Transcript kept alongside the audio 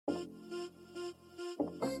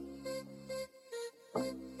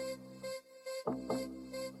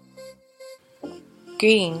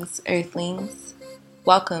Greetings, Earthlings.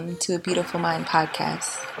 Welcome to a Beautiful Mind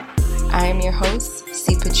podcast. I am your host,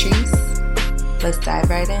 C. Patrice. Let's dive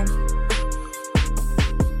right in.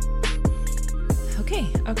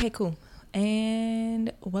 Okay, cool.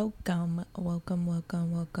 And welcome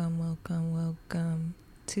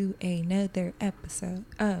to another episode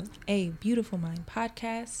of A Beautiful Mind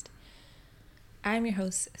podcast. I'm your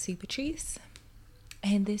host, C. Patrice,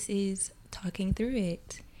 and this is Talking Through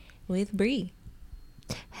It with Bree.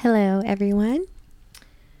 Hello, everyone.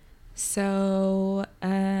 So,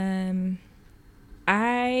 I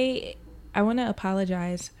want to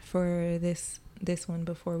apologize for this one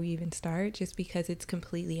before we even start, just because it's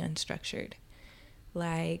completely unstructured.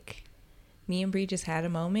 Like, me and Bree just had a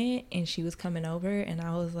moment, and she was coming over, and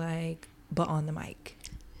I was like, but on the mic.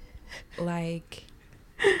 Like,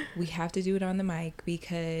 we have to do it on the mic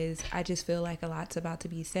because I just feel like a lot's about to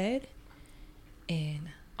be said, and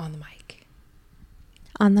on the mic.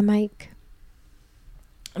 On the mic.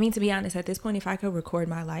 I mean, to be honest, at this point, if I could record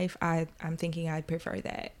my life, I'm thinking I'd prefer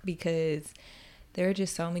that, because there are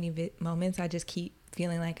just so many moments I just keep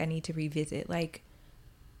feeling like I need to revisit. Like,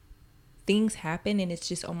 things happen and it's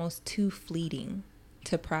just almost too fleeting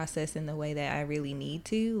to process in the way that I really need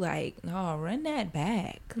to. Like, no, run that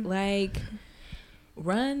back. Like,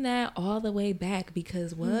 run that all the way back,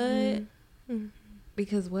 because what? Mm-hmm.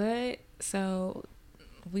 Because what? So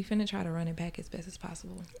we finna try to run it back as best as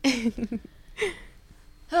possible.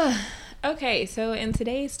 Okay, so in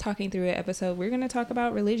today's Talking Through It episode, we're going to talk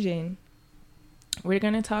about religion. We're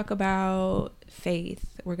going to talk about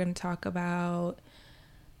faith. We're going to talk about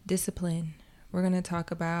discipline. We're going to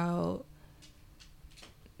talk about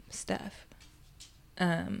stuff.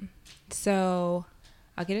 So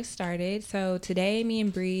I'll get us started. So today, me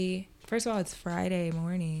and Bree, first of all, it's Friday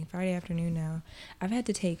afternoon now. I've had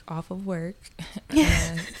to take off of work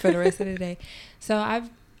for the rest of the day. So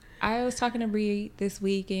I was talking to Bree this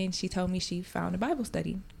week, and she told me she found a Bible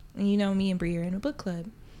study. And you know, me and Bree are in a book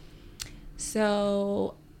club.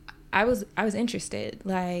 So I was interested.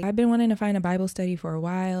 Like, I've been wanting to find a Bible study for a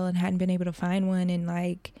while and hadn't been able to find one. And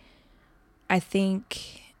like, I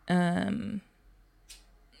think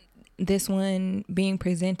this one being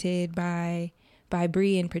presented by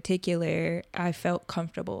Bree in particular, I felt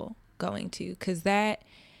comfortable going to, because that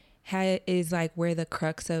is like where the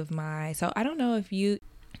crux of so I don't know if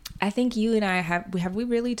I think you and I have we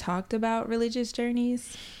really talked about religious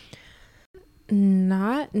journeys?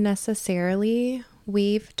 Not necessarily.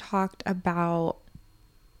 We've talked about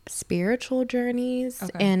spiritual journeys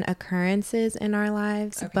and occurrences in our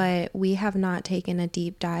lives, but we have not taken a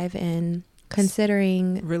deep dive in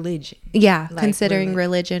considering religion. Yeah, like considering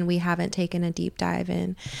religion, we haven't taken a deep dive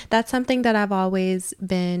in. That's something that I've always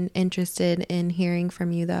been interested in hearing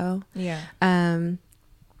from you, though. Yeah.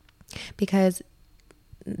 Because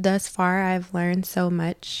thus far, I've learned so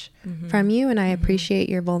much from you, and I appreciate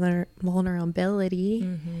your vulnerability,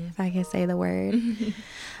 if I can say the word,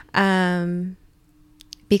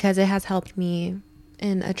 because it has helped me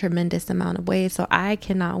in a tremendous amount of ways. So I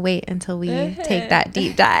cannot wait until we take that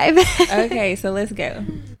deep dive. Okay, so let's go.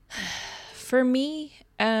 For me,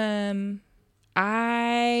 I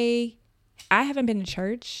haven't been to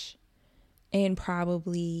church in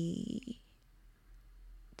probably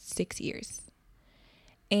 6 years.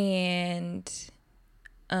 And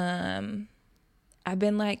I've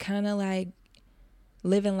been like kind of like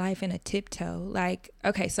living life in a tiptoe. Like,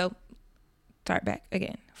 okay, so start back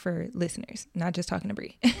again for listeners, not just talking to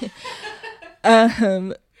Bree.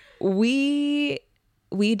 We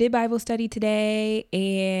did Bible study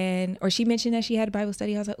today, or she mentioned that she had a Bible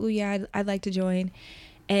study. I was like, oh yeah, I'd like to join.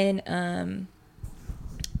 And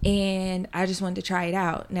I just wanted to try it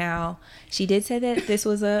out. Now, she did say that this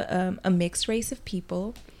was a mixed race of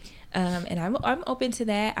people, and I'm open to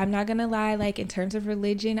that. I'm not gonna lie. Like, in terms of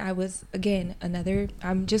religion, I was, again,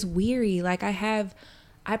 I'm just weary. Like,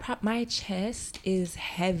 my chest is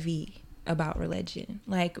heavy about religion,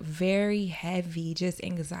 like very heavy, just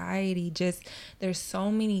anxiety. Just, there's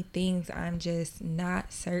so many things I'm just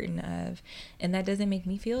not certain of, and that doesn't make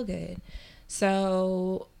me feel good.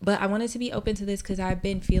 So, but I wanted to be open to this because I've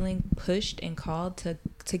been feeling pushed and called to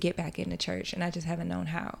get back into church, and I just haven't known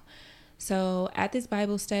how. So at this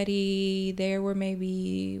Bible study, there were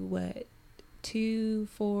maybe 2,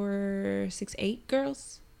 4, 6, 8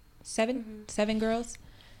 girls, 7 girls.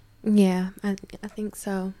 Yeah, I think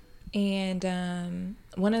so. And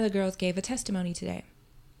one of the girls gave a testimony today.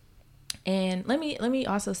 And let me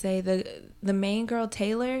also say, the main girl,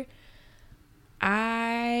 Taylor,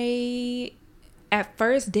 I at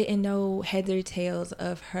first didn't know heads or tails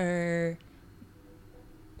of her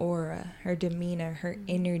aura, her demeanor, her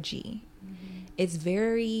energy. it's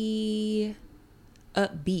very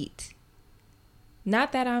upbeat.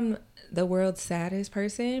 Not that I'm the world's saddest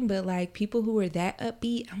person, but like people who are that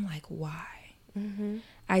upbeat, I'm like, why?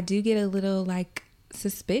 I do get a little like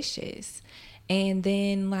suspicious. And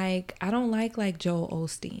then like I don't like Joel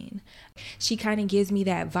Osteen. She kind of gives me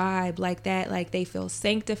that vibe, like that, like they feel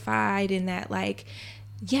sanctified, and that like,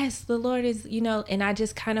 yes, the Lord is, you know. And I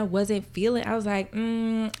just kind of wasn't feeling. I was like,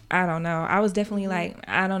 I don't know. I was definitely like,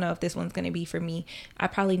 I don't know if this one's gonna be for me. I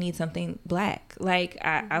probably need something black. Like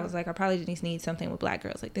I was like, I probably just need something with black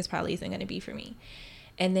girls. Like this probably isn't gonna be for me.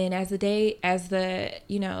 And then as the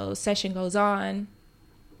you know, session goes on,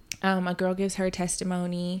 a girl gives her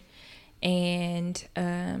testimony, and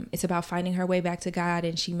it's about finding her way back to God.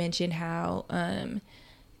 And she mentioned how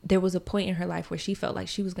there was a point in her life where she felt like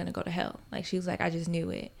she was going to go to hell. Like she was like, I just knew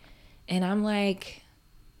it. And I'm like,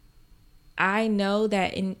 I know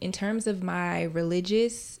that in terms of my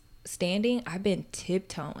religious standing, I've been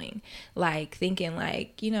tiptoeing, like thinking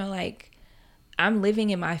like, you know, like I'm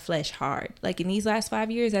living in my flesh hard. Like in these last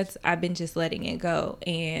 5 years, I've been just letting it go.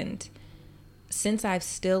 And since I've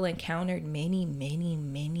still encountered many, many,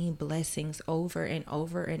 many blessings over and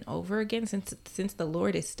over and over again, since the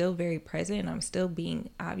Lord is still very present and I'm still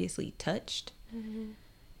being obviously touched,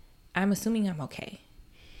 I'm assuming I'm okay.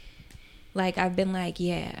 Like I've been like,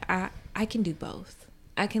 yeah, I can do both.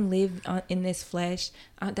 I can live in this flesh.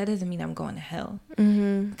 That doesn't mean I'm going to hell,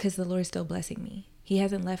 because the Lord's still blessing me. He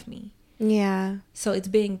hasn't left me. Yeah. So it's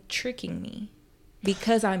been tricking me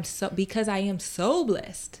because I am so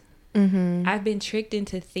blessed. I've been tricked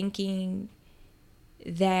into thinking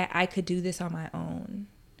that I could do this on my own,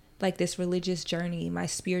 like this religious journey, my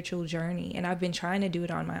spiritual journey. And I've been trying to do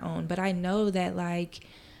it on my own, but I know that like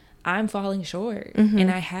I'm falling short, and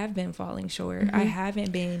I have been falling short. I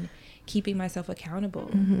haven't been keeping myself accountable.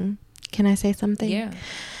 Can I say something? Yeah.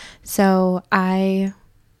 So I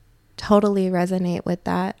totally resonate with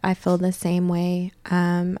that. I feel the same way.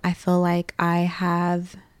 I feel like I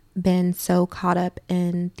have been so caught up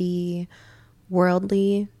in the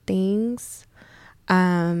worldly things,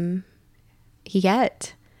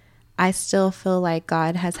 yet I still feel like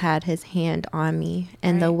God has had his hand on me.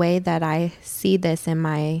 And the way that I see this in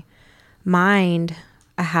my mind,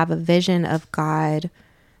 I have a vision of God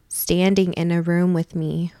standing in a room with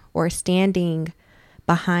me, or standing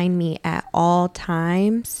behind me at all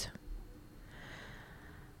times,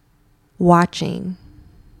 watching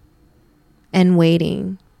and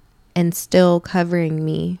waiting, and still covering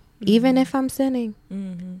me, even if I'm sinning,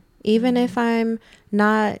 even if I'm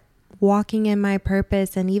not walking in my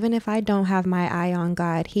purpose, and even if I don't have my eye on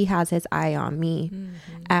God, he has his eye on me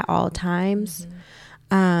at all times.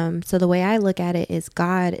 So the way I look at it is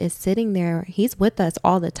God is sitting there. He's with us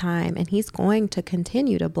all the time, and he's going to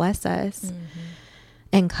continue to bless us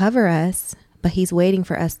and cover us, but he's waiting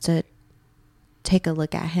for us to take a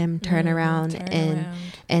look at him, turn around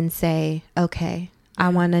and say, okay, I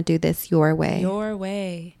want to do this your way. Your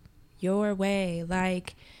way.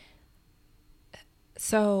 Like,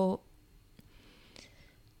 so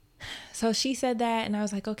she said that, and I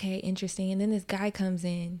was like, okay, interesting. And then this guy comes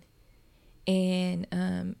in,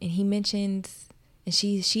 and he mentions, and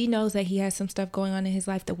she knows that he has some stuff going on in his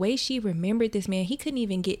life. The way she remembered this man, he couldn't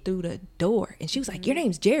even get through the door. And she was like, your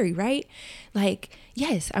name's Jerry, right? Like,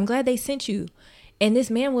 yes, I'm glad they sent you. And this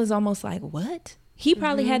man was almost like, what? He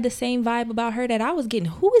probably had the same vibe about her that I was getting.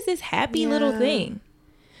 Who is this happy little thing?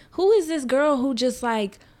 Who is this girl who just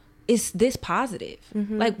like is this positive?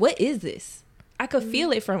 Like, what is this? I could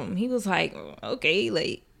feel it from him. He was like, okay,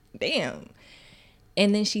 like, damn.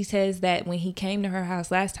 And then she says that when he came to her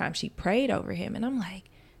house last time, she prayed over him. And I'm like,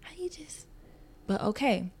 how you just, but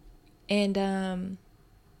okay. And then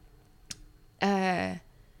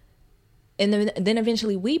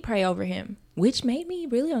eventually we pray over him, which made me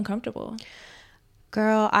really uncomfortable.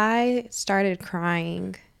 Girl, I started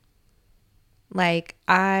crying. Like,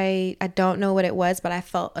 I don't know what it was, but I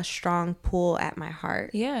felt a strong pull at my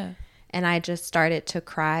heart. Yeah. And I just started to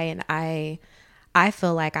cry, and I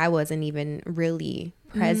feel like I wasn't even really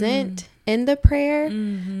present in the prayer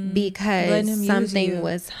because something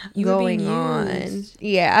was going on.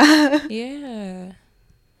 Yeah. Yeah.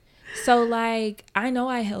 So like, I know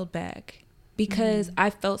I held back because I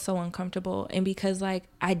felt so uncomfortable, and because like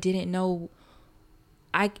I didn't know,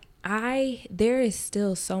 there is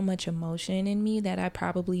still so much emotion in me that I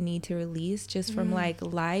probably need to release just from like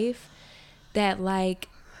life, that like,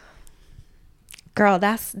 girl,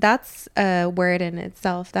 that's a word in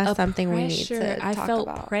itself. That's something pressure. We need to talk I felt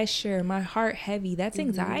about. Pressure, my heart heavy. That's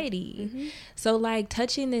anxiety. So like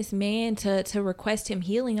touching this man to request him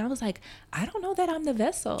healing, I was like, I don't know that I'm the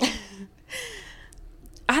vessel.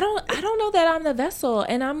 I don't know that I'm the vessel.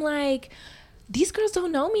 And I'm like, these girls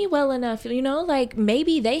don't know me well enough, you know, like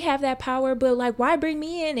maybe they have that power, but like, why bring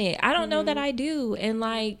me in it? I don't know that I do. And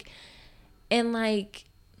like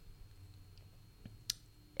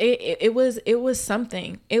it was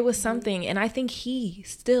something. It was something. And I think he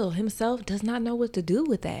still himself does not know what to do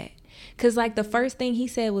with that. Cause like the first thing he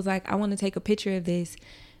said was like, I want to take a picture of this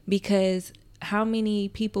because how many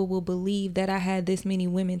people will believe that I had this many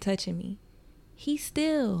women touching me? He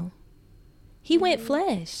went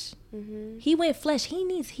flesh. He went flesh. He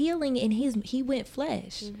needs healing in he went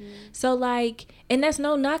flesh. So like, and that's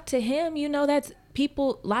no knock to him, you know, that's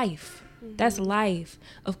people life. That's life.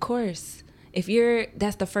 Of course,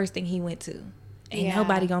 that's the first thing he went to. Ain't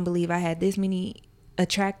nobody gonna believe I had this many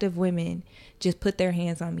attractive women just put their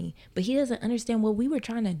hands on me. But he doesn't understand what we were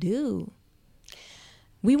trying to do.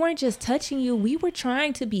 We weren't just touching you. We were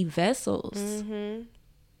trying to be vessels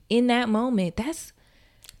in that moment.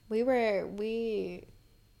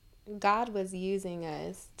 God was using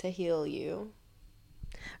us to heal you.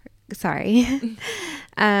 Sorry.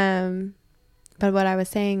 But what I was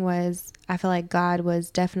saying was, I feel like God was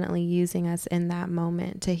definitely using us in that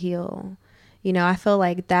moment to heal. You know, I feel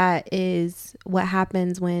like that is what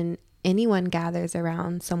happens when anyone gathers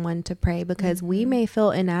around someone to pray, because we may feel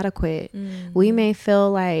inadequate. We may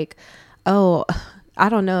feel like, oh, I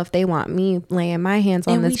don't know if they want me laying my hands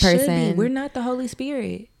on this person. Should be. We're not the Holy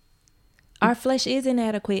Spirit. Our flesh is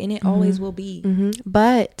inadequate, and it always will be.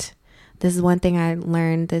 But this is one thing I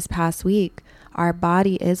learned this past week. Our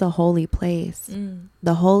body is a holy place.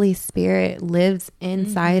 The Holy Spirit lives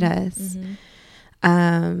inside us.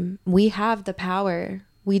 We have the power.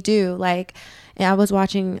 We do. Like, I was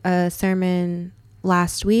watching a sermon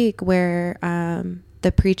last week where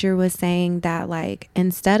the preacher was saying that, like,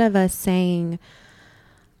 instead of us saying,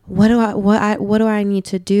 what do I need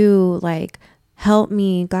to do? Like, help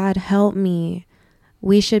me, God, help me.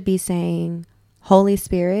 We should be saying, Holy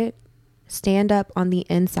Spirit, stand up on the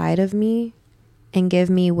inside of me and give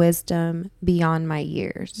me wisdom beyond my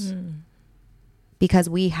years. Because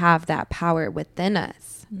we have that power within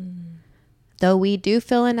us. Though we do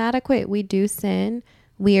feel inadequate, we do sin,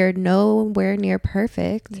 we are nowhere near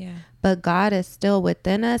perfect, but God is still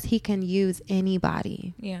within us. He can use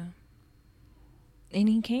anybody. Yeah. And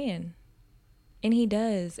he can. And he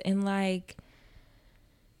does. And like,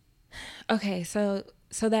 okay, so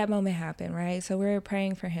that moment happened, right? So we're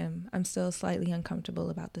praying for him. I'm still slightly uncomfortable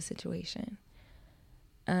about the situation.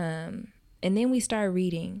 And then we start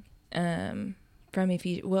reading from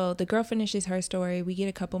Ephesians. Well, the girl finishes her story. We get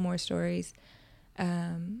a couple more stories.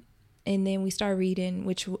 And then we start reading,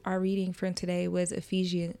 which our reading from today was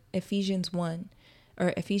Ephesians 1,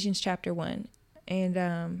 or Ephesians chapter 1.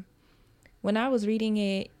 And when I was reading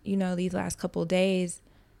it, you know, these last couple days,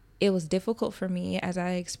 it was difficult for me, as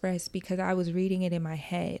I expressed, because I was reading it in my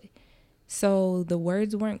head. So the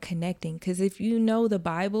words weren't connecting. Because if you know the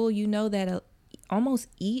Bible, you know that almost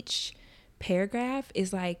each paragraph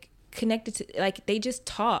is like connected to, like, they just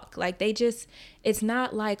talk, like it's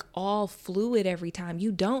not like all fluid every time.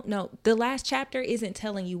 You don't know. The last chapter isn't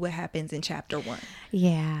telling you what happens in chapter 1.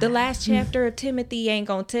 Yeah. The last chapter of Timothy ain't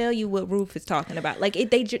gonna tell you what Ruth is talking about. Like,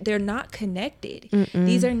 they're not connected.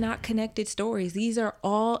 These are not connected stories. These are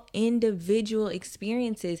all individual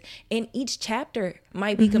experiences, and each chapter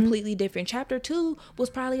might be completely different. Chapter 2 was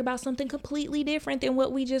probably about something completely different than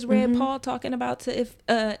what we just read Paul talking about to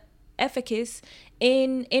Ephesus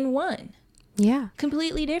in 1. Yeah,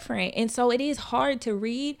 completely different. And so it is hard to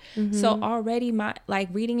read. So already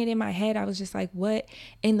reading it in my head, I was just like, what?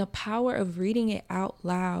 And the power of reading it out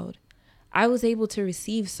loud, I was able to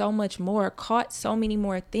receive so much more, caught so many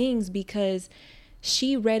more things, because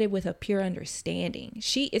she read it with a pure understanding.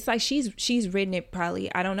 It's like she's written it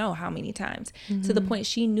probably, I don't know how many times, to the point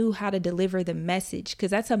she knew how to deliver the message,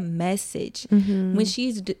 because that's a message. When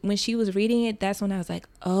she was reading it, that's when I was like,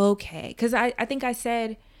 okay, because I think I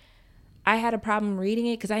said I had a problem reading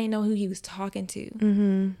it because I didn't know who he was talking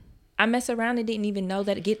to. I mess around and didn't even know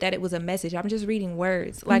that it was a message. I'm just reading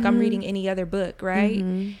words like I'm reading any other book,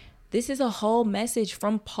 right? This is a whole message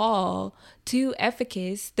from Paul to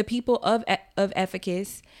Ephesus, the people of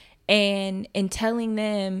Ephesus, and telling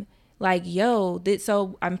them, like, yo,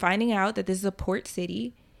 so I'm finding out that this is a port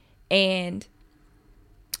city, and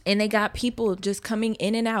they got people just coming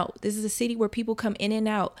in and out. This is a city where people come in and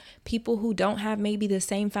out. People who don't have maybe the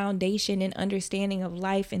same foundation and understanding of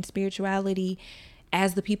life and spirituality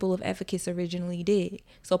as the people of Ephesus originally did.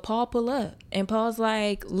 So Paul pull up, and Paul's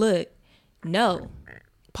like, look, no.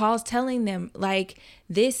 Paul's telling them, like,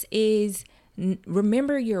 this is,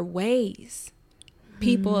 remember your ways.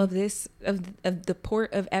 people of this of the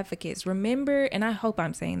port of Ephesus. Remember, and I hope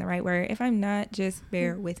I'm saying the right word. If I'm not, just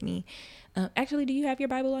bear with me. Actually, do you have your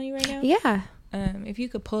Bible on you right now? Yeah. If you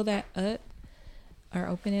could pull that up or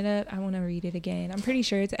open it up, I want to read it again. I'm pretty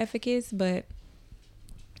sure it's Ephesus, but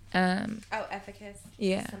Ephesus.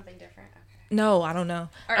 Yeah. Something different. Okay. No, I don't know.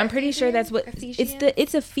 Or I'm pretty sure that's what Ephesians?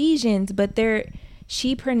 it's Ephesians, but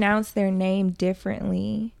she pronounced their name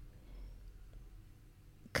differently.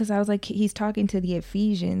 Cause I was like, he's talking to the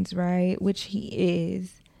Ephesians, right? Which he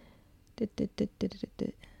is.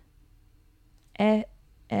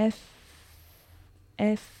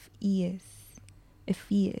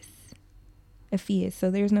 Ephesus. So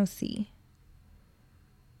there's no C.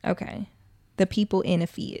 Okay. The people in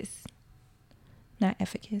Ephesus. Not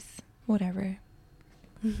Ephesus. Whatever.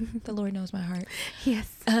 The Lord knows my heart. Yes.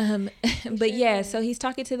 But yeah, so he's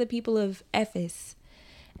talking to the people of Ephesus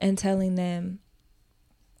and telling them,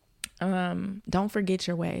 don't forget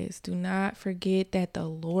your ways. Do not forget that the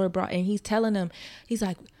Lord brought, and he's telling them, he's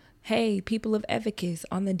like, hey, people of Ephesus,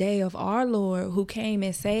 on the day of our Lord who came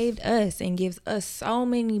and saved us and gives us so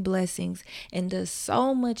many blessings and does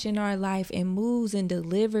so much in our life and moves and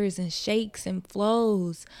delivers and shakes and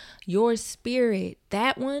flows your spirit,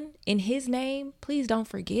 that one in his name, please don't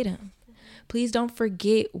forget him. Please don't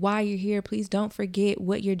forget why you're here. Please don't forget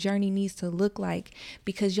what your journey needs to look like,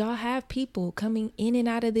 because y'all have people coming in and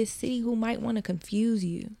out of this city who might want to confuse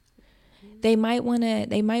you. They might want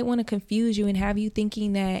to confuse you and have you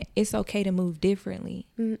thinking that it's okay to move differently.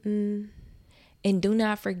 Mm-mm. And do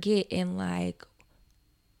not forget, and like,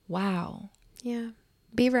 wow. Yeah.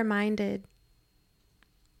 Be reminded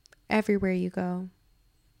everywhere you go.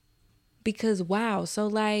 Because wow. So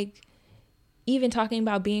like, even talking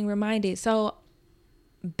about being reminded. So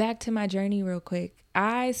back to my journey real quick.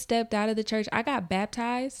 I stepped out of the church. I got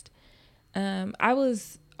baptized. I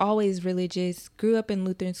was always religious, grew up in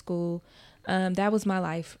Lutheran school. That was my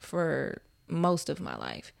life for most of my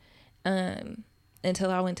life,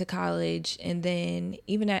 until I went to college. And then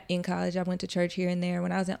even in college, I went to church here and there.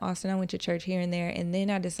 When I was in Austin, I went to church here and there. And then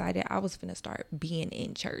I decided I was going to start being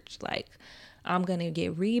in church. Like, I'm going to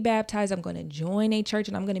get rebaptized. I'm going to join a church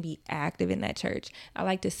and I'm going to be active in that church. I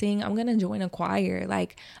like to sing. I'm going to join a choir.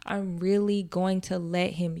 Like, I'm really going to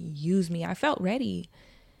let him use me. I felt ready.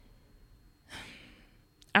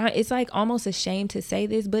 It's like almost a shame to say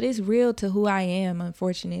this, but it's real to who I am,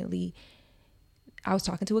 unfortunately. I was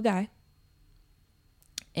talking to a guy,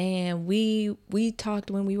 and we talked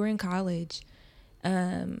when we were in college.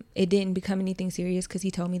 It didn't become anything serious because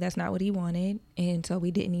he told me that's not what he wanted, and so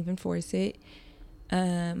we didn't even force it.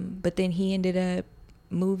 But then he ended up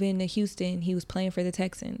moving to Houston. He was playing for the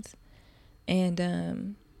Texans,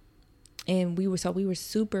 and we were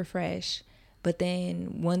super fresh. But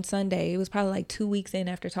then one Sunday, it was probably like 2 weeks in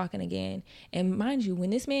after talking again. And mind you,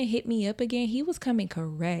 when this man hit me up again, he was coming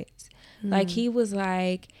correct. Like, he was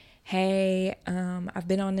like, hey, I've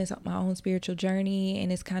been on my own spiritual journey,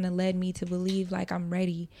 and it's kind of led me to believe like I'm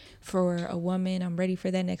ready for a woman. I'm ready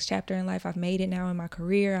for that next chapter in life. I've made it now in my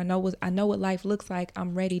career. I know what life looks like.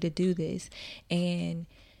 I'm ready to do this. And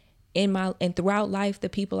throughout life, the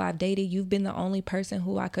people I've dated, you've been the only person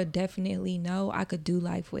who I could definitely know I could do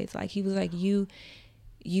life with. Like, he was like, he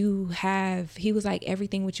was like,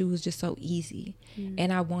 everything with you was just so easy.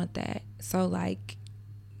 And I want that. So like,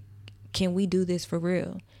 can we do this for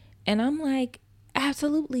real? And I'm like,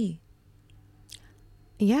 absolutely.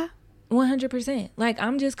 Yeah. 100%. Like,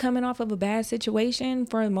 I'm just coming off of a bad situation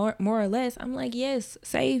for more or less. I'm like, yes,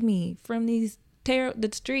 save me from the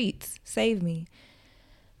streets. Save me.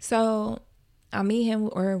 So I meet him,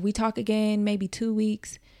 or we talk again, maybe 2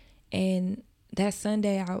 weeks. And that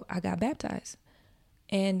Sunday I got baptized.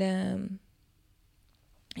 And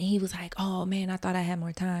he was like, oh man, I thought I had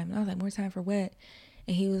more time. And I was like, more time for what?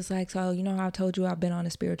 And he was like, so you know how I told you I've been on a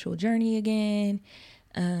spiritual journey again?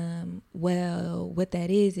 Well, what that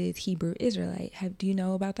is Hebrew Israelite. Do you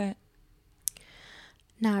know about that?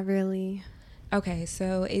 Not really. Okay,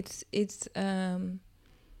 so it's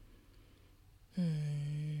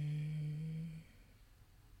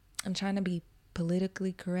I'm trying to be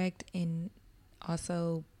politically correct and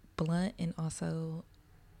also blunt and also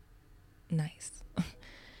nice.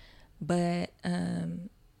 But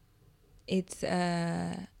it's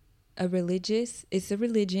a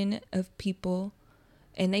religion of people,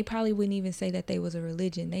 and they probably wouldn't even say that they was a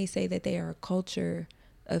religion. They say that they are a culture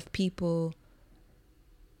of people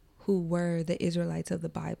who were the Israelites of the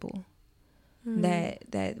Bible.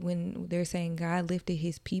 That when they're saying God lifted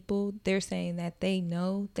his people, they're saying that they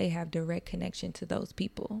know they have direct connection to those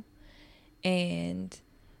people. And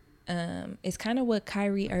It's kind of what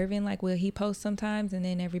Kyrie Irving, like, will he post sometimes and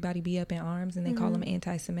then everybody be up in arms and they call him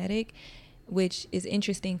anti-Semitic, which is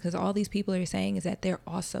interesting because all these people are saying is that they're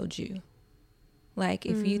also Jew. Like,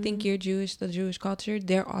 if you think you're Jewish, the Jewish culture,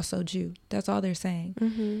 they're also Jew. That's all they're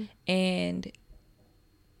saying. And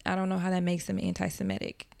I don't know how that makes them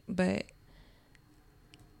anti-Semitic, but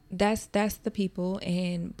that's the people.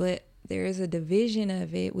 But there is a division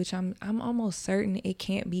of it, which I'm almost certain it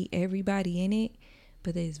can't be everybody in it,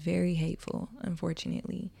 but it's very hateful,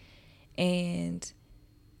 unfortunately. And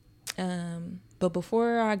but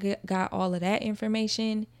before I got all of that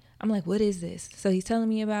information, I'm like, what is this? So he's telling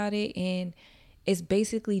me about it, and it's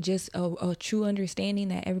basically just a true understanding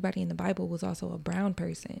that everybody in the Bible was also a brown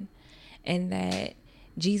person, and that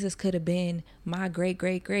Jesus could have been my great,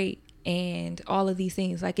 great, great, and all of these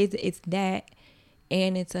things. Like, it's that,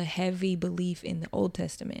 and it's a heavy belief in the Old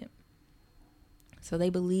Testament. So they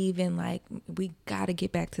believe in, like, we got to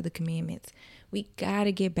get back to the commandments. We got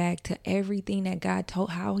to get back to everything that God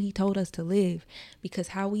told, how he told us to live, because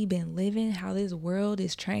how we've been living, how this world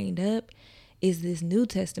is trained up, is this New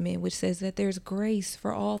Testament, which says that there's grace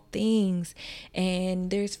for all things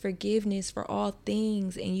and there's forgiveness for all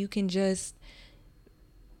things. And you could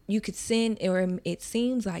sin, or it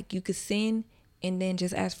seems like you could sin and then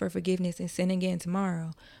just ask for forgiveness and sin again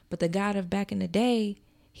tomorrow. But the God of back in the day,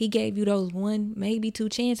 he gave you those 1, maybe 2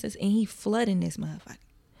 chances, and he flooding this motherfucker.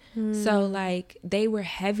 So, like, they were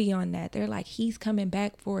heavy on that. They're like, he's coming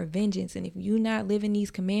back for a vengeance, and if you not living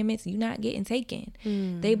these commandments, you're not getting taken.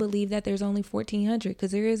 They believe that there's only 1,400,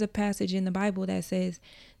 because there is a passage in the Bible that says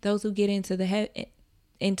those who get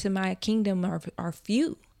into my kingdom are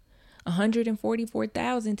few,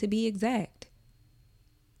 144,000 to be exact.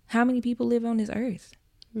 How many people live on this earth?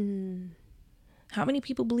 How many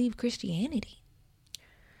people believe Christianity?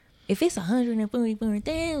 If it's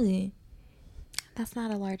 144,000, that's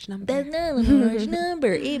not a large number. That's not a large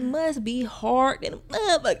number. It must be hard than a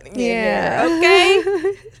motherfucker. Yeah.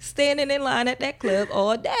 Okay. Standing in line at that club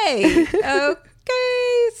all day.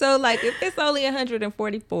 Okay. So, like, if it's only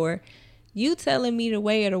 144, you telling me the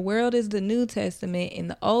way of the world is the New Testament and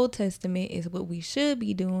the Old Testament is what we should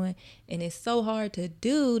be doing, and it's so hard to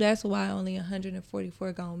do. That's why only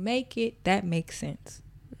 144 gonna make it. That makes sense.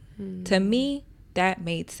 To me, that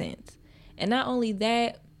made sense. And not only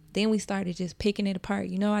that, then we started just picking it apart.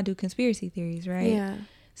 You know, I do conspiracy theories, right? Yeah.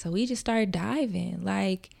 So we just started diving.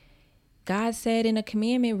 Like, God said in a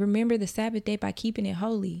commandment, remember the Sabbath day by keeping it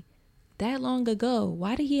holy. That long ago,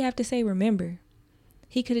 why did he have to say remember?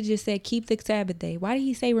 He could have just said keep the Sabbath day. Why did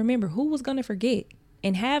he say remember? Who was going to forget?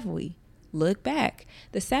 And have we? Look back.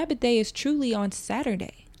 The Sabbath day is truly on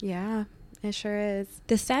Saturday. Yeah, it sure is.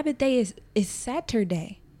 The Sabbath day is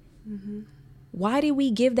Saturday. Why did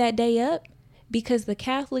we give that day up? Because the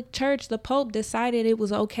Catholic Church, the Pope, decided it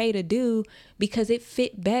was okay to do because it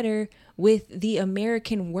fit better with the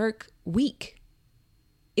American work week.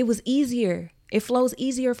 It was easier. It flows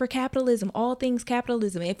easier for capitalism, all things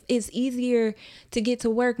capitalism. It's easier to get to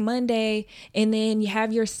work Monday and then you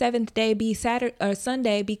have your 7th day be Saturday or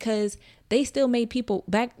Sunday, because they still made people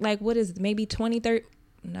back, like, what is it, maybe 20, 30,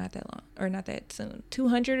 not that long, or not that soon,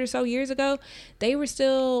 200 or so years ago, they were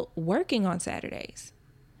still working on Saturdays.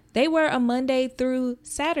 They were a Monday through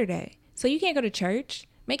Saturday. So you can't go to church.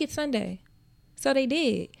 Make it Sunday. So they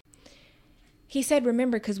did. He said,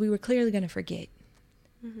 remember, because we were clearly going to forget.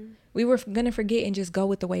 We were going to forget and just go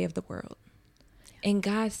with the way of the world. And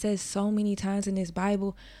God says so many times in this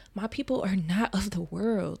Bible, my people are not of the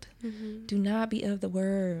world. Do not be of the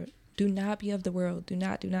world. Do not be of the world. Do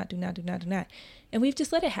not. And we've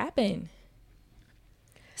just let it happen.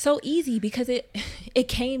 So easy, because it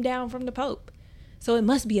came down from the Pope. So it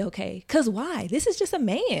must be okay. Because why? This is just a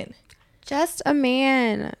man. Just a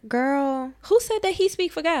man, girl. Who said that he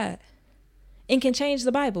speak for God and can change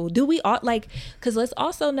the Bible? Do we all, like, because let's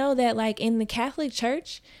also know that, like, in the Catholic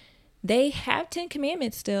Church, they have 10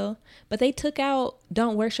 commandments still, but they took out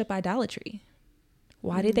don't worship idolatry.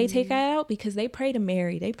 Why did they take that out? Because they pray to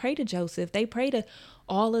Mary. They pray to Joseph. They pray to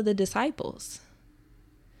all of the disciples.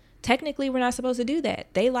 Technically, we're not supposed to do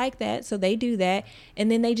that. They like that, so they do that.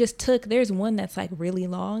 And then they just took, there's one that's like really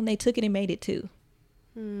long. They took it and made it 2.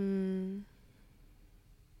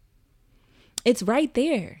 It's right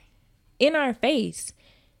there in our face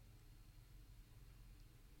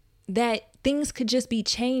that things could just be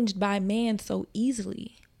changed by man so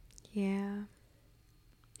easily. Yeah.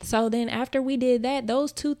 So then after we did that,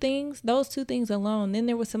 those two things alone, then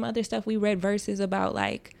there was some other stuff. We read verses about,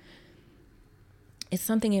 like, it's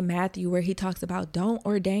something in Matthew where he talks about don't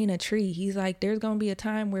ordain a tree. He's like, there's going to be a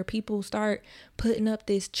time where people start putting up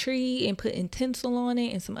this tree and putting tinsel on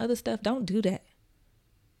it and some other stuff. Don't do that.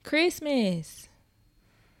 Christmas.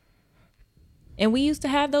 And we used to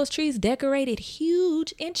have those trees decorated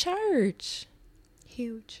huge in church.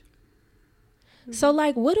 Huge. So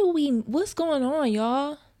like, what's going on,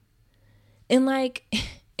 y'all? And like,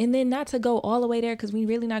 and then not to go all the way there, because we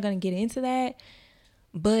really not going to get into that,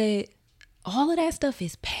 but all of that stuff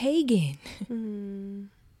is pagan.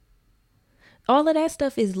 All of that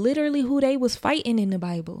stuff is literally who they was fighting in the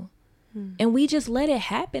Bible. And we just let it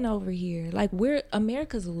happen over here. Like,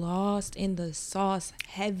 America's lost in the sauce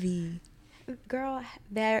heavy. Girl,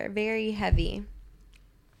 they're very heavy.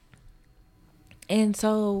 And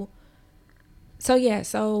so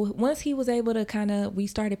once he was able to we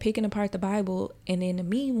started picking apart the Bible, and then to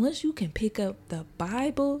me, once you can pick up the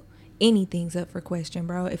Bible, anything's up for question,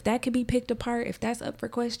 bro. If that could be picked apart, if that's up for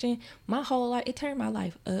question, my whole life, it turned my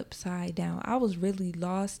life upside down. I was really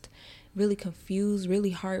lost, really confused, really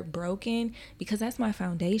heartbroken, because that's my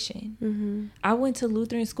foundation. I went to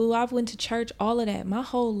Lutheran school, I went to church, all of that, my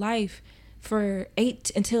whole life for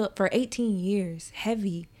 18 years,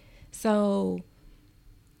 heavy. So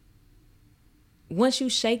once you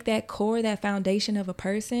shake that core, that foundation of a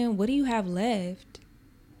person, what do you have left?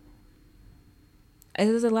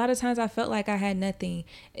 There's a lot of times I felt like I had nothing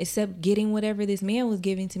except getting whatever this man was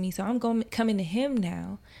giving to me. So I'm coming to him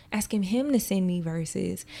now, asking him to send me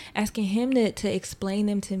verses, asking him to explain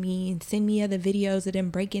them to me and send me other videos of them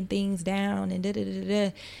breaking things down and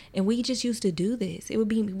da-da-da-da. And we just used to do this.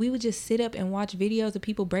 We would just sit up and watch videos of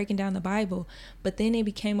people breaking down the Bible. But then it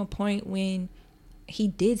became a point when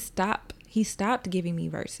he stopped giving me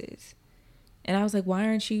verses. And I was like, why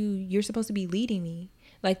aren't you're supposed to be leading me?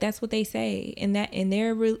 Like, that's what they say. In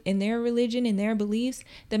their religion, in their beliefs,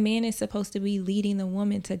 the man is supposed to be leading the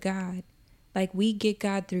woman to God. Like, we get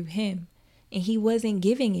God through him. And he wasn't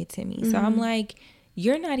giving it to me. So I'm like,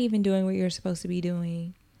 you're not even doing what you're supposed to be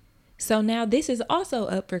doing. So now this is also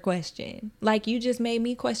up for question. Like, you just made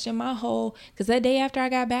me question my whole, because that day after I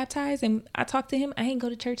got baptized and I talked to him, I ain't go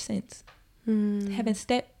to church since. Haven't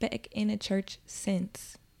stepped back in a church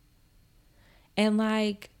since. And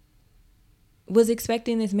like, was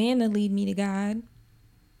expecting this man to lead me to God.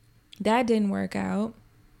 That didn't work out.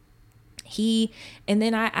 And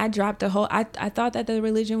then I dropped I thought that the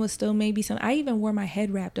religion was still maybe I even wore my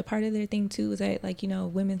head wrapped. A part of their thing too was that, like,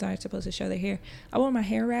 women aren't supposed to show their hair. I wore my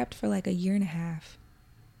hair wrapped for like a year and a half.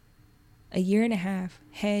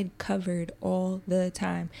 Head covered all the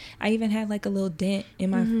time. I even had like a little dent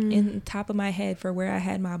in the top of my head for where I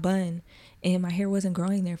had my bun, and my hair wasn't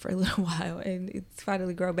growing there for a little while, and it's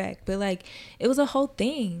finally grow back. But like, it was a whole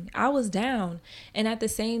thing. I was down, and at the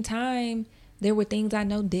same time, there were things I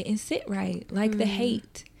know didn't sit right, like the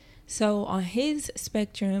hate. So on his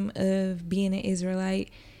spectrum of being an Israelite,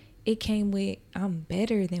 it came with, I'm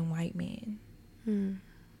better than white men.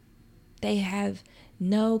 They have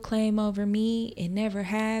no claim over me and never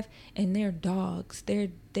have, and they're dogs. They're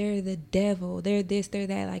the devil. They're this, they're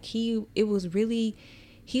that. Like, he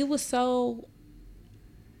was so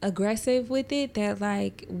aggressive with it that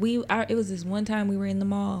like it was this one time we were in the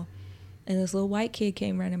mall and this little white kid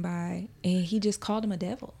came running by and he just called him a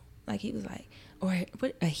devil. Like, he was like, or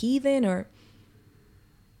what, a heathen or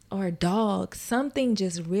a dog, something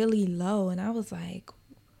just really low. And I was like,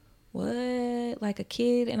 what? Like, a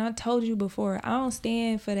kid? And I told you before, I don't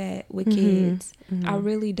stand for that with kids. I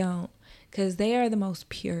really don't, because they are the most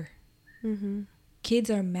pure. Kids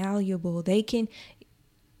are malleable. They can,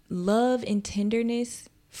 love and tenderness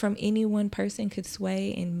from any one person could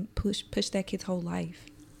sway and push that kid's whole life.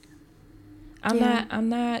 I'm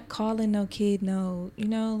not calling no kid no,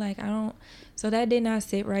 like, I don't. So that did not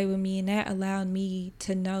sit right with me, and that allowed me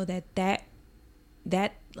to know that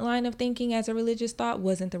line of thinking as a religious thought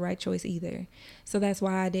wasn't the right choice either. So that's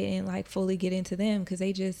why I didn't like fully get into them, because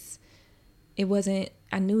I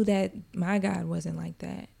knew that my God wasn't like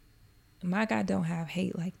that. My God don't have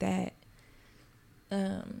hate like that.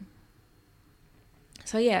 And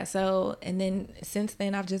then since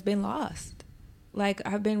then I've just been lost. Like,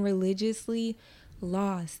 I've been religiously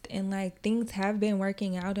lost, and like, things have been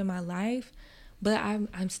working out in my life, but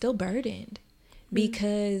I'm still burdened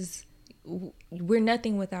because we're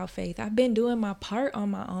nothing without faith. I've been doing my part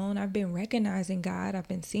on my own. I've been recognizing God. I've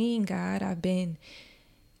been seeing God. I've been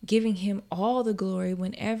giving him all the glory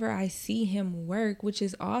whenever I see him work, which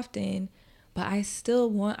is often, but I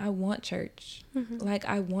want church. Like,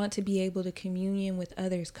 I want to be able to communion with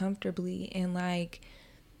others comfortably. And like,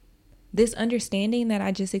 this understanding that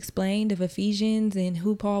I just explained of Ephesians and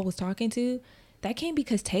who Paul was talking to, that came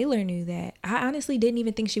because Taylor knew that. I honestly didn't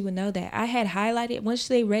even think she would know that. I had highlighted, once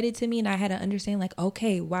they read it to me, and I had to understand, like,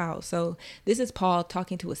 okay, wow, so this is Paul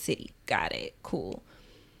talking to a city. Got it. Cool.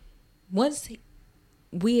 Once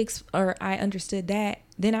I understood that,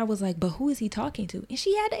 then I was like, but who is he talking to? And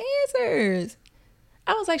she had the answers.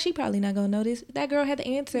 I was like, she probably not gonna know this. That girl had the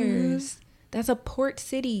answers. That's a port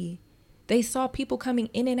city. They saw people coming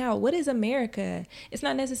in and out. What is America? It's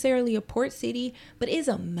not necessarily a port city, but it's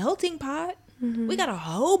a melting pot. We got a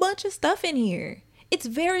whole bunch of stuff in here. It's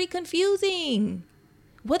very confusing.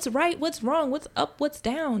 What's right? What's wrong? What's up? What's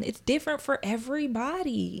down? It's different for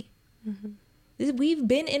everybody. We've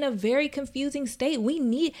been in a very confusing state.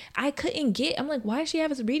 I'm like, why does she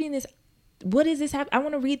have us reading this? What is this? I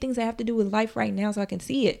want to read things that have to do with life right now so I can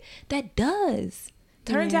see it. That does.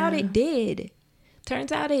 Turns out it did.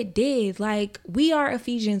 Like, we are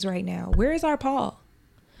Ephesians right now. Where is our Paul?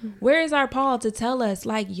 Where is our Paul to tell us,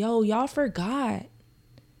 like, yo, y'all forgot.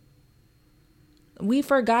 We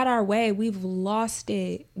forgot our way. We've lost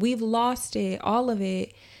it. All of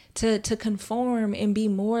it. To conform and be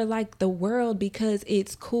more like the world because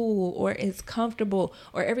it's cool or it's comfortable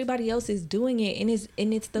or everybody else is doing it, and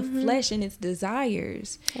it's the flesh and its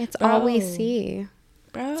desires. It's all we see.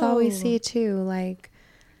 It's all we see too. Like,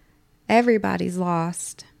 everybody's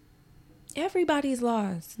lost. And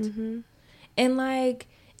like,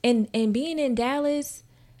 and being in Dallas,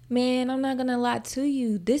 man, I'm not gonna lie to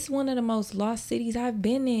you, this is one of the most lost cities I've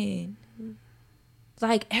been in.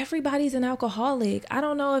 Like, everybody's an alcoholic. I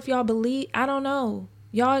don't know if y'all believe. I don't know.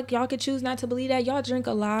 Y'all could choose not to believe that. Y'all drink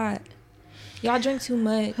a lot. Y'all drink too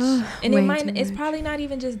much. And it's probably not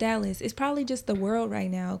even just Dallas. It's probably just the world right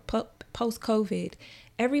now, post-COVID.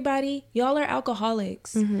 Everybody, y'all are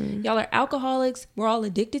alcoholics. Y'all are alcoholics. We're all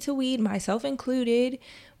addicted to weed, myself included.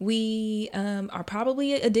 We are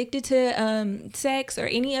probably addicted to sex or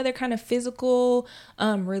any other kind of physical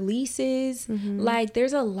releases. Like,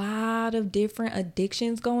 there's a lot of different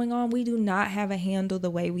addictions going on. We do not have a handle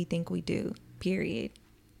the way we think we do, period.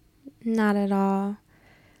 Not at all.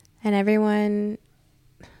 And everyone,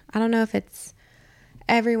 I don't know if it's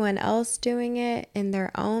everyone else doing it in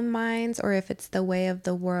their own minds or if it's the way of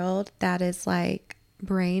the world that is, like,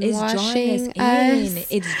 brainwashing us.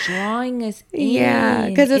 It's drawing us in. Yeah,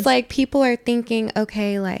 because it's like people are thinking,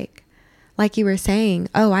 okay, like you were saying,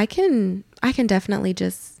 oh, I can definitely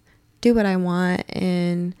just do what I want,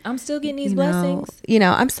 and I'm still getting these blessings.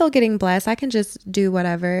 I'm still getting blessed. I can just do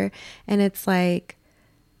whatever. And it's like,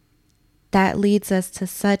 that leads us to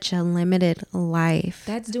such a limited life.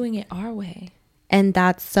 That's doing it our way. And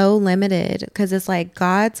that's so limited, because it's like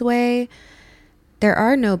God's way, there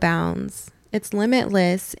are no bounds. It's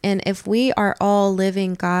limitless. And if we are all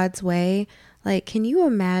living God's way, like, can you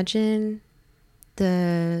imagine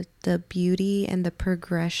the beauty and the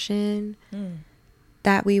progression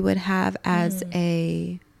that we would have as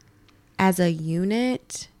a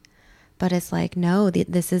unit? But it's like, no,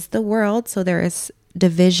 this is the world. So there is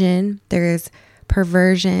division, there's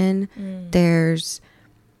perversion, there's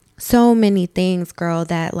so many things, girl,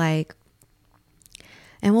 that, like,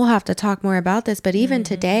 and we'll have to talk more about this, but even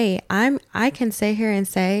today, I can sit here and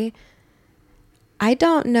say, I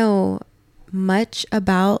don't know much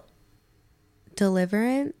about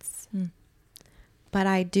deliverance, but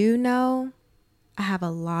I do know I have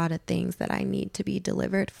a lot of things that I need to be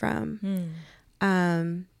delivered from,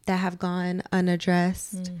 that have gone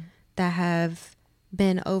unaddressed, that have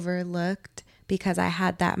been overlooked because I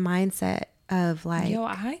had that mindset of, like, yo,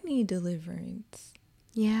 I need deliverance.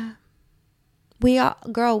 Yeah. We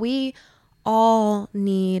all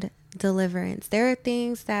need deliverance. There are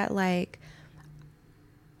things that I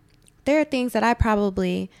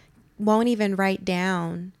probably won't even write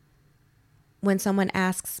down when someone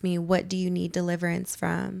asks me, what do you need deliverance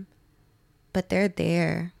from? But they're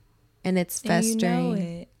there, and it's festering. And you know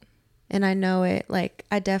it. And I know it. Like,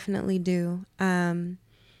 I definitely do. And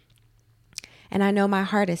I know my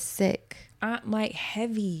heart is sick. I'm like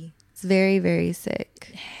heavy. It's very, very sick.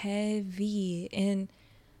 Heavy. And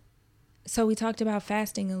so we talked about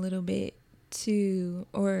fasting a little bit too,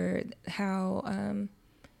 or how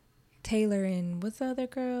Taylor and what's the other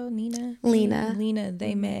girl? Lena,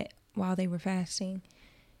 they met while they were fasting.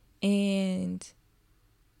 And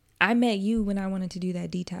I met you when I wanted to do that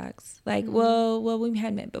detox. Like, well, we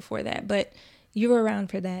had met before that, but you were around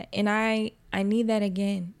for that. And I need that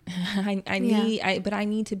again. But I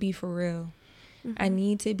need to be for real. I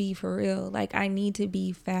need to be for real. Like, I need to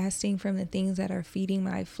be fasting from the things that are feeding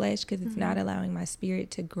my flesh, because it's not allowing my spirit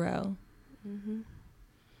to grow.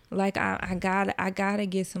 Like, I gotta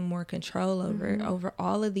get some more control over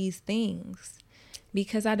all of these things,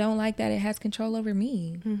 because I don't like that it has control over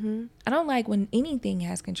me. I don't like when anything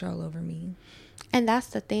has control over me. And that's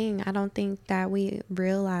the thing. I don't think that we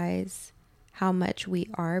realize how much we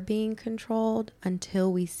are being controlled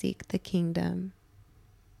until we seek the kingdom.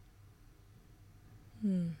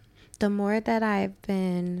 The more that I've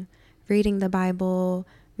been reading the Bible,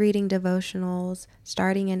 reading devotionals,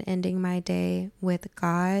 starting and ending my day with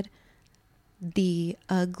God, the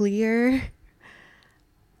uglier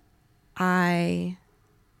I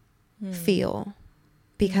feel,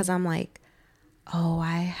 because I'm like, oh,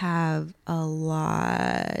 I have a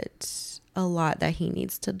lot that he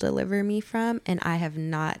needs to deliver me from, and I have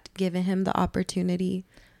not given him the opportunity.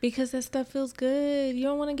 Because that stuff feels good. You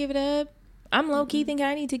don't want to give it up. I'm low-key thinking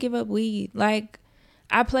I need to give up weed. Like,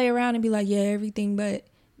 I play around and be like, yeah, everything, but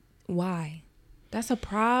why? That's a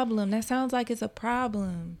problem. That sounds like it's a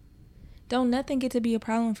problem. Don't nothing get to be a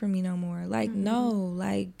problem for me no more. Like, no,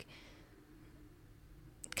 like,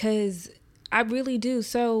 because I really do.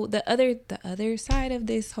 So the other side of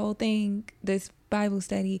this whole thing, this Bible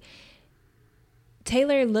study,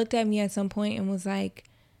 Taylor looked at me at some point and was like,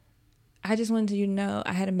 I just wanted you to know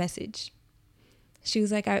I had a message. She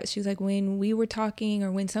was like, when we were talking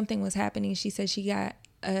or when something was happening, she said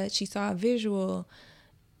she saw a visual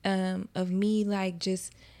of me like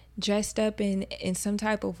just dressed up in some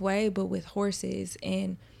type of way, but with horses.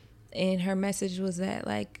 And her message was that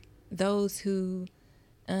like those who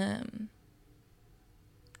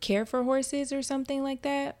care for horses or something like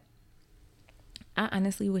that. I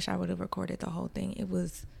honestly wish I would have recorded the whole thing.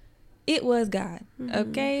 It was God.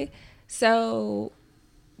 Okay. So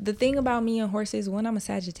the thing about me and horses, one, I'm a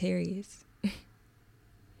Sagittarius.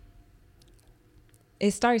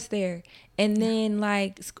 It starts there. And then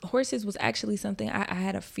like horses was actually something I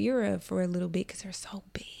had a fear of for a little bit because they're so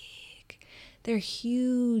big. They're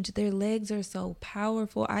huge. Their legs are so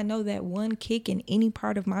powerful. I know that one kick in any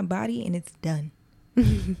part of my body and it's done.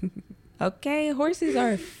 Okay, horses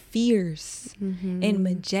are fierce and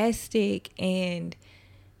majestic and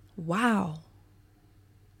wow.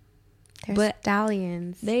 They're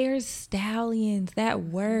stallions. They are stallions. That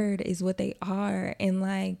word is what they are. And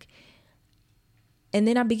like, and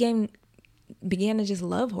then I began to just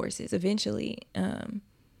love horses eventually. And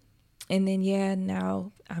then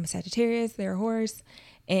now I'm a Sagittarius, they're a horse.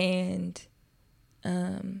 And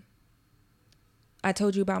I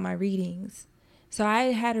told you about my readings. So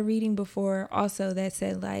I had a reading before also that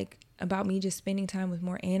said like about me just spending time with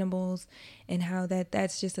more animals and how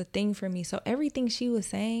that's just a thing for me. So everything she was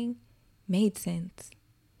saying made sense.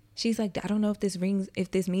 She's like, I don't know if this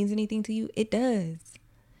means anything to you. It does.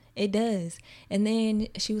 It does. And then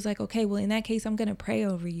she was like, okay, well, in that case, I'm going to pray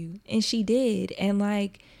over you. And she did. And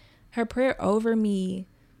like her prayer over me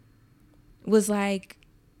was like,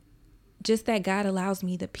 just that God allows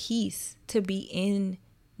me the peace to be in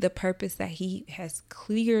the purpose that he has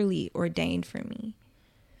clearly ordained for me.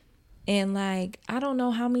 And like, I don't know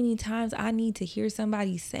how many times I need to hear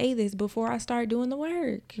somebody say this before I start doing the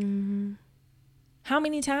work. How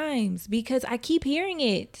many times? Because I keep hearing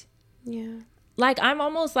it. Yeah. Like, I'm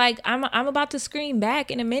almost like, I'm about to scream back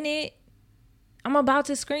in a minute.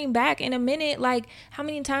 Like, how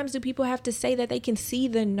many times do people have to say that they can see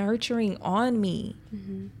the nurturing on me?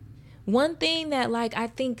 One thing that like I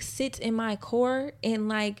think sits in my core and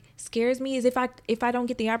like scares me is if I don't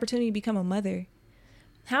get the opportunity to become a mother.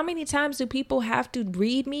 How many times do people have to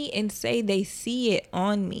read me and say they see it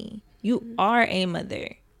on me? You are a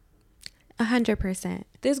mother. 100%.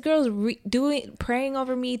 This girl's praying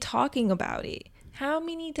over me, talking about it. How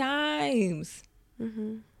many times?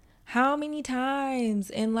 How many times?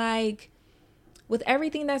 And like with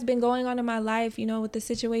everything that's been going on in my life, you know, with the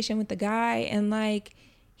situation with the guy, and like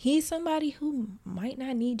he's somebody who might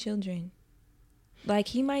not need children. Like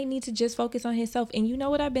he might need to just focus on himself. And you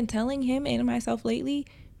know what I've been telling him and myself lately?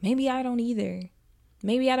 Maybe I don't either.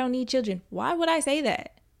 Maybe I don't need children. Why would I say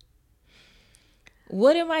that?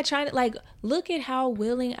 What am I trying to, like, look at how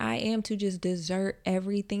willing I am to just desert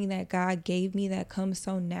everything that God gave me that comes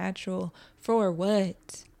so natural. For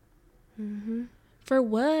what? For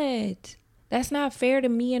what? That's not fair to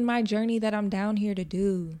me and my journey that I'm down here to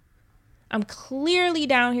do. I'm clearly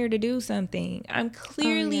down here to do something.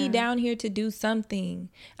 Down here to do something.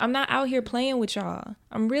 I'm not out here playing with y'all.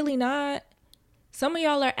 I'm really not. Some of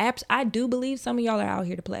y'all are I do believe some of y'all are out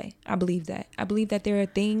here to play. I believe that. I believe that there are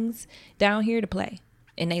things down here to play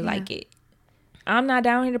and they like it. I'm not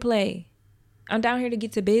down here to play. I'm down here to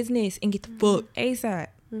get to business and get the fuck ASAP.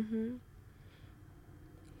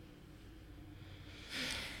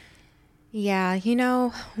 Yeah, you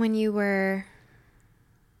know, when you were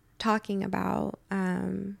talking about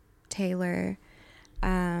Taylor,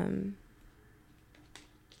 I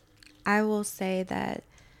will say that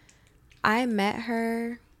I met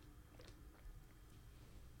her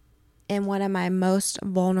in one of my most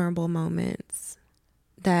vulnerable moments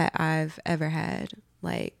that I've ever had.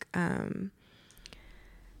 Like,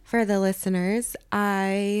 for the listeners,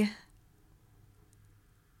 I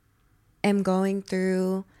am going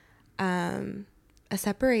through a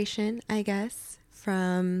separation, I guess,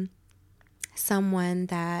 from someone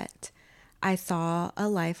that I saw a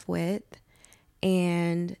life with.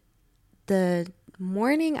 And the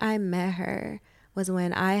morning I met her was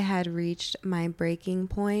when I had reached my breaking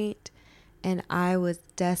point, and I was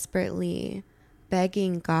desperately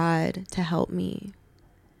begging God to help me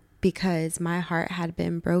because my heart had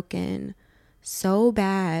been broken so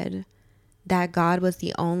bad that God was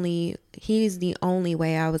he's the only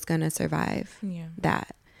way I was going to survive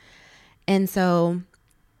that. And so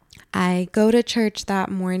I go to church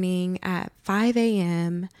that morning at 5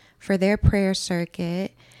 a.m. for their prayer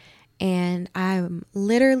circuit, and I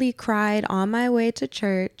literally cried on my way to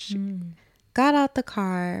church, got out the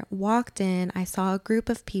car, walked in, I saw a group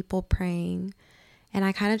of people praying, and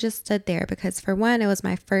I kind of just stood there because, for one, it was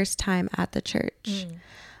my first time at the church.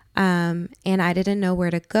 And I didn't know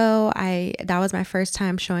where to go. That was my first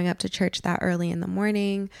time showing up to church that early in the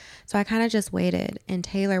morning. So I kind of just waited, and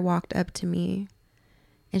Taylor walked up to me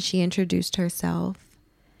and she introduced herself,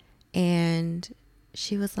 and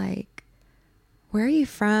she was like, "Where are you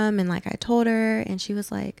from?" And like, I told her, and she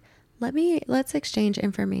was like, let's exchange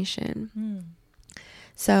information.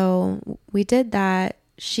 So we did that.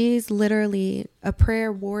 She's literally a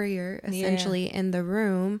prayer warrior, essentially, in the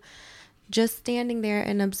room, just standing there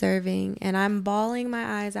and observing, and I'm bawling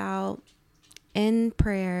my eyes out in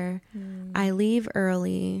prayer. I leave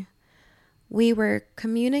early. We were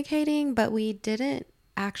communicating, but we didn't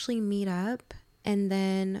actually meet up. And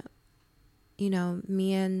then,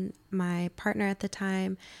 me and my partner at the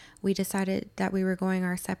time, we decided that we were going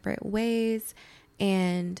our separate ways.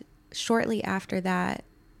 And shortly after that,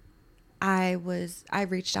 I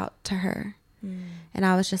reached out to her. And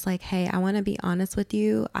I was just like, "Hey, I want to be honest with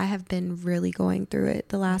you. I have been really going through it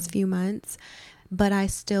the last few months, but I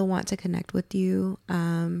still want to connect with you.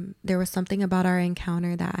 There was something about our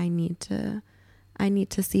encounter that I need to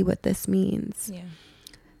see what this means." Yeah.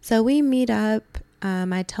 So we meet up.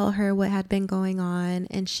 I tell her what had been going on,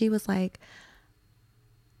 and she was like,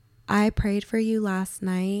 "I prayed for you last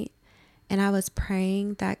night, and I was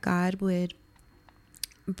praying that God would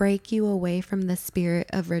break you away from the spirit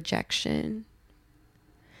of rejection."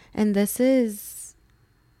 And this is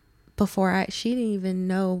before she didn't even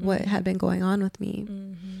know what had been going on with me.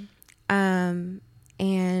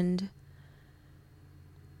 And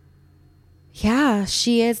yeah,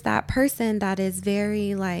 she is that person that is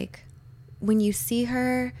very like, when you see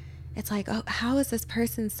her, it's like, "Oh, how is this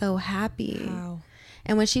person so happy?" Wow.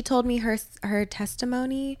 And when she told me her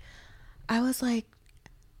testimony, I was like,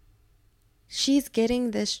 she's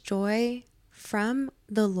getting this joy from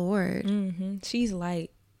the Lord. She's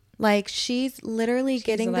light. Like, she's literally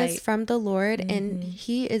getting this from the Lord, and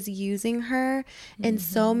he is using her in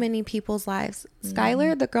so many people's lives.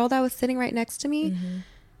 Skylar, the girl that was sitting right next to me,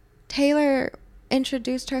 Taylor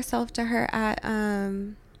introduced herself to her at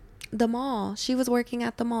the mall. She was working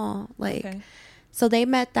at the mall. So they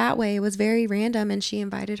met that way. It was very random, and she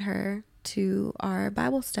invited her to our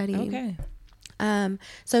Bible study.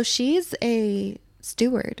 So she's a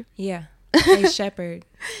steward. Yeah. A shepherd.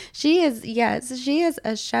 She is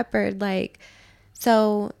a shepherd. Like,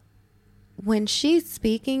 so when she's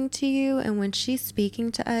speaking to you and when she's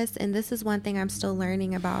speaking to us, and this is one thing I'm still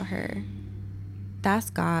learning about her, that's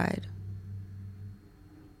God.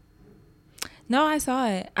 No, I saw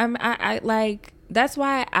it. I like, that's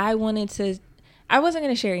why I wasn't going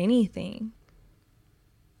to share anything.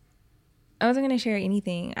 I wasn't going to share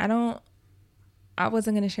anything.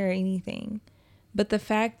 But the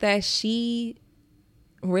fact that she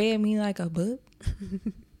read me like a book.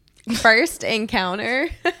 First encounter.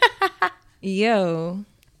 Yo.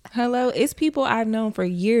 Hello. It's people I've known for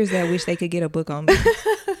years that wish they could get a book on me.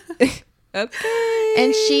 Okay.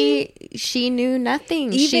 And she knew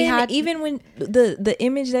nothing. Even when the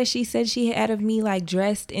image that she said she had of me, like,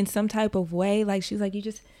 dressed in some type of way, like, she was like,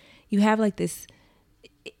 you have like this.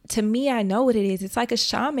 To me, I know what it is. It's like a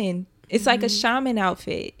shaman. It's like a shaman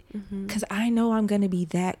outfit, because I know I'm going to be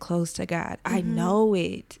that close to God. I know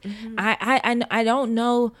it. I don't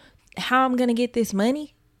know how I'm going to get this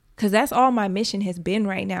money, because that's all my mission has been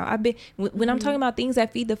right now. When I'm talking about things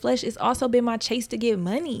that feed the flesh, it's also been my chase to get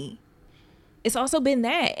money. It's also been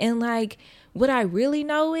that. And like, what I really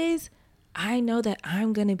know is, I know that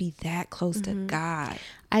I'm going to be that close to God.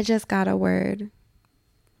 I just got a word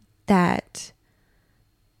that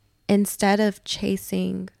instead of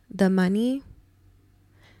chasing the money,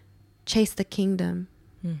 chase the kingdom.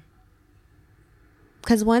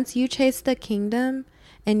 Because once you chase the kingdom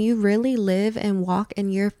and you really live and walk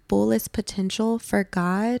in your fullest potential for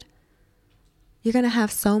God, you're going to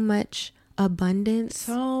have so much abundance,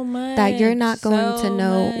 that you're not going to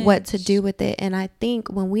know what to do with it. And I think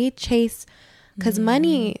when we chase, because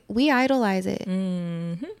money, we idolize it.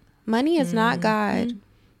 Money is not God.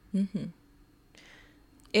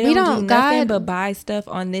 It we don't do nothing but buy stuff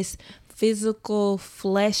on this physical,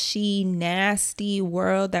 fleshy, nasty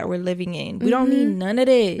world that we're living in. We don't need none of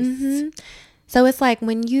this. So it's like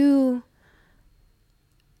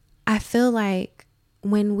I feel like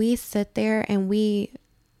when we sit there and we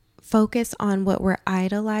focus on what we're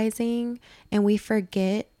idolizing and we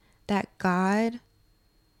forget that God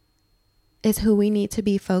is who we need to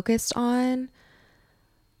be focused on,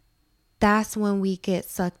 that's when we get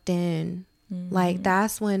sucked in. Like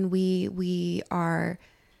that's when we are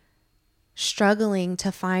struggling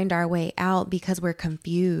to find our way out because we're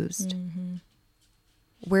confused.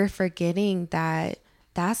 We're forgetting that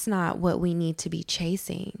that's not what we need to be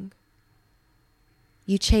chasing.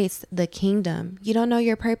 You chase the kingdom. You don't know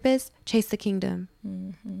your purpose? Chase the kingdom.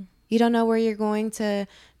 You don't know where you're going to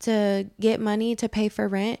get money to pay for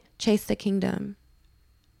rent? Chase the kingdom.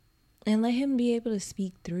 And let him be able to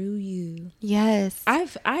speak through you. Yes.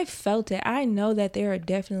 I've felt it. I know that there are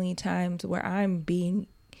definitely times where I'm being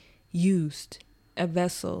used, a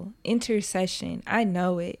vessel, intercession. I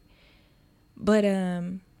know it. But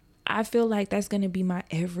I feel like that's going to be my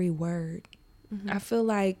every word. I feel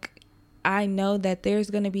like I know that there's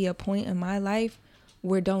going to be a point in my life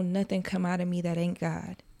where don't nothing come out of me that ain't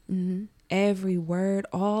God. Every word,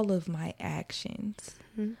 all of my actions.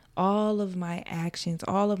 All of my actions,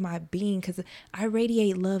 all of my being, because I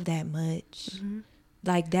radiate love that much.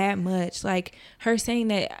 Like that much. Like her saying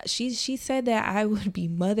that she said that I would be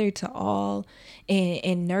mother to all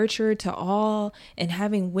and nurturer to all and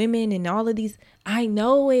having women and all of these. I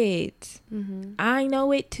know it. I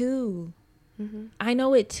know it too. I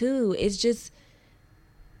know it too. It's just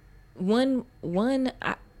and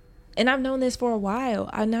I've known this for a while.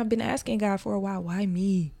 And I've been asking God for a while, why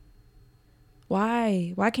me?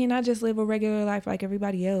 Why can't I just live a regular life like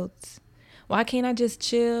everybody else? Why can't I just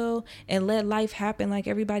chill and let life happen like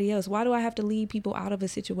everybody else? Why do I have to lead people out of a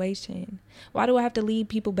situation? Why do I have to lead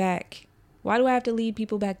people back? Why do I have to lead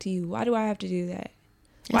people back to you? Why do I have to do that?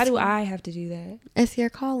 Why do I have to do that? It's your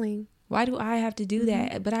calling. Why do I have to do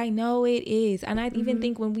that? But I know it is. And I even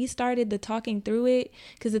think when we started the talking through it,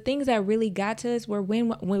 because the things that really got to us were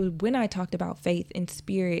when I talked about faith and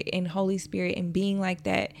spirit and Holy Spirit and being like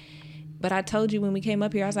that. But I told you when we came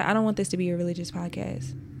up here, I was like, I don't want this to be a religious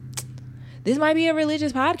podcast. This might be a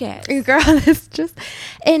religious podcast. Girl, it's just,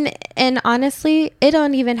 and honestly, it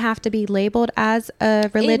don't even have to be labeled as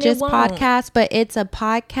a religious podcast, but it's a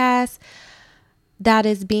podcast that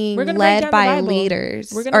is being led by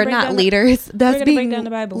leaders. Or not leaders. That's being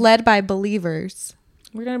led by believers.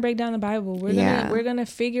 We're going to break down the Bible. We're going to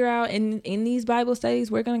figure out in these Bible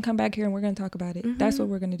studies, we're going to come back here and we're going to talk about it. That's what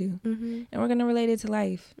we're going to do. And we're going to relate it to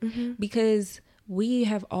life because we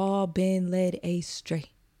have all been led astray.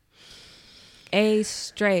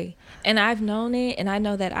 And I've known it, and I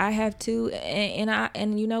know that I have too.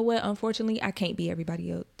 And you know what? Unfortunately, I can't be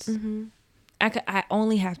everybody else. I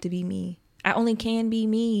only have to be me. I only can be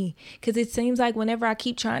me because it seems like whenever I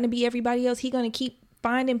keep trying to be everybody else, he's going to keep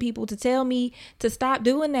finding people to tell me to stop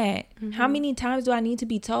doing that. How many times do I need to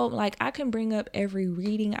be told? Like, I can bring up every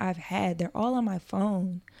reading I've had. They're all on my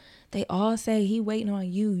phone. They all say, he waiting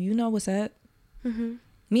on you. You know what's up.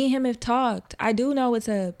 Me and him have talked. I do know what's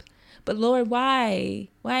up. But Lord, why?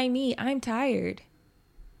 Why me? I'm tired.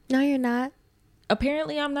 No, you're not.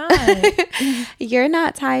 Apparently I'm not. You're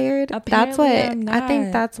not tired. Apparently I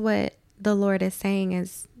think that's what the Lord is saying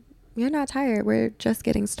is, you're not tired. We're just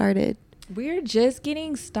getting started. We're just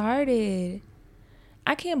getting started.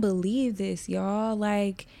 I can't believe this, y'all.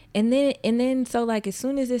 Like, and then so like as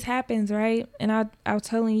soon as this happens, right? And I was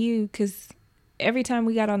telling you, because every time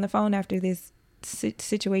we got on the phone after this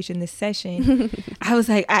situation, this session, I was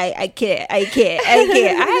like, I can't. I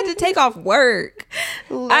had to take off work.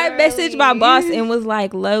 Literally. I messaged my boss and was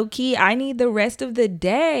like, low key, I need the rest of the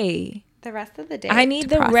day. I need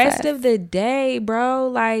the rest of the day, bro.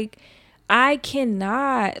 Like, I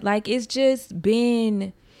cannot. Like, it's just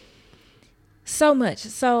been so much.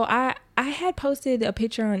 So I had posted a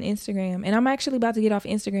picture on Instagram, and I'm actually about to get off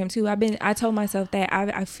Instagram too. I told myself that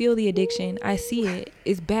I feel the addiction. I see it.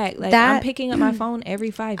 It's back. Like, I'm picking up my phone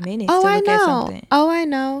every 5 minutes to look at something. Oh, I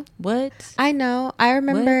know. What? I know. I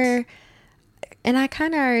remember, and I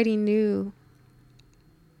kind of already knew.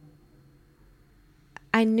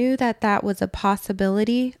 I knew that was a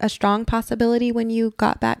possibility, a strong possibility when you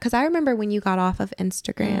got back. Because I remember when you got off of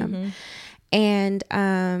Instagram, And,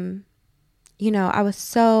 you know, I was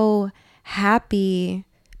so happy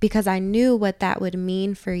because I knew what that would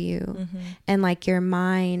mean for you and like your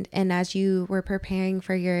mind. And as you were preparing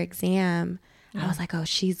for your exam, I was like, oh,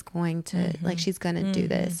 she's going to like, she's going to do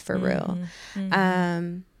this for real.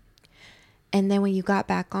 And then when you got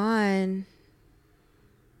back on,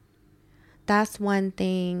 that's one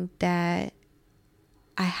thing that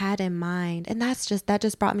I had in mind. And that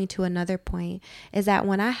just brought me to another point, is that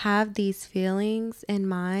when I have these feelings in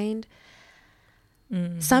mind,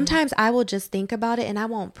 sometimes I will just think about it and I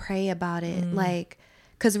won't pray about it. Like,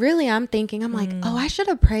 because really I'm like, oh, I should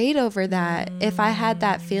have prayed over that if I had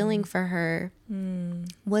that feeling for her.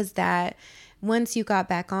 Was that once you got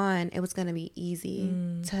back on, it was going to be easy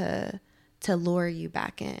to lure you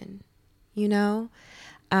back in, you know?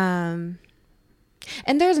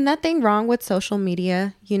 And there's nothing wrong with social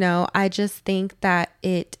media. You know, I just think that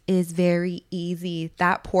it is very easy.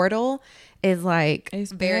 That portal is like,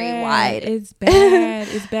 it's very wide. It's bad.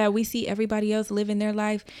 It's bad. We see everybody else living their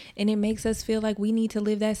life and it makes us feel like we need to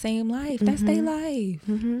live that same life. That's their life.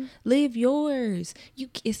 Live yours.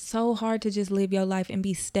 It's so hard to just live your life and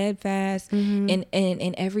be steadfast and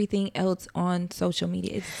everything else on social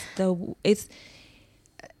media.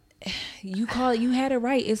 You had it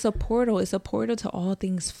right. It's a portal. It's a portal to all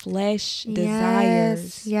things flesh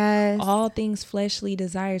desires. Yes. All things fleshly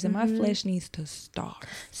desires. And my flesh needs to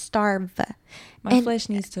starve. My flesh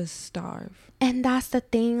needs to starve. And that's the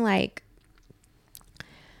thing, like,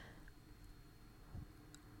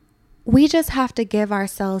 we just have to give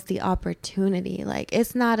ourselves the opportunity. Like,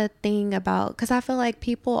 it's not a thing about, because I feel like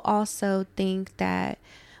people also think that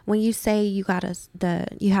when you say you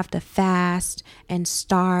have to fast and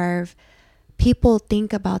starve, people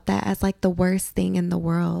think about that as like the worst thing in the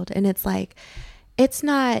world. And it's like, it's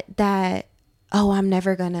not that, oh, I'm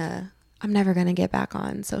never gonna get back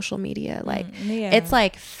on social media. Like, it's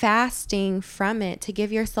like fasting from it to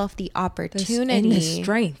give yourself the opportunity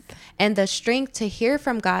and the strength to hear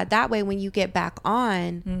from God. That way, when you get back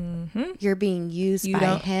on, you're being used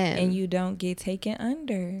by Him, and you don't get taken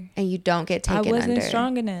under. I wasn't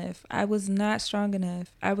strong enough. I was not strong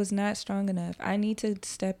enough. I need to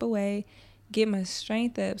step away, get my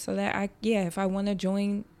strength up, so that if I want to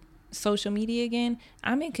join social media again,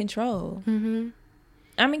 I'm in control.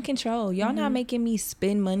 I'm in control. Y'all not making me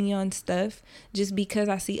spend money on stuff just because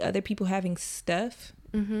I see other people having stuff.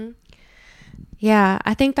 Yeah,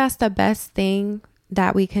 I think that's the best thing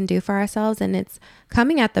that we can do for ourselves. And it's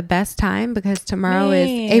coming at the best time because tomorrow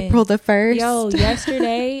is April the 1st. Yo,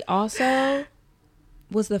 yesterday also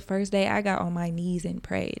was the first day I got on my knees and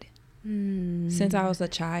prayed since I was a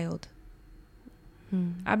child.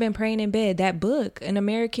 I've been praying in bed. That book, An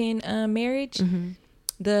American Marriage,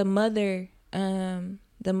 the mother...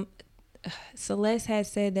 Celeste had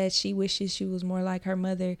said that she wishes she was more like her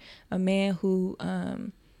mother, a woman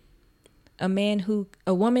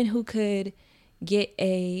who could get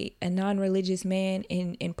a non-religious man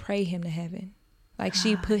and pray him to heaven. Like,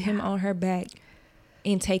 she put him on her back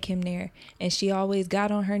and take him there. And she always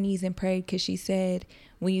got on her knees and prayed, because she said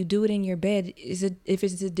when you do it in your bed, it's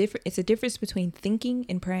a difference between thinking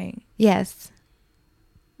and praying. Yes.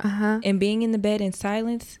 And being in the bed in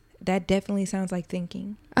silence, that definitely sounds like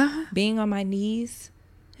thinking. Being on my knees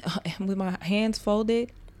with my hands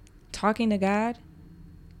folded, talking to God.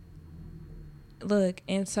 Look,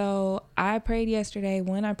 and so I prayed yesterday.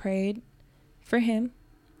 I prayed for him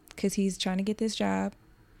because he's trying to get this job.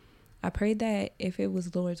 I prayed that if it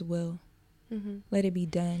was Lord's will, let it be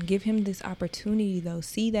done. Give him this opportunity, though.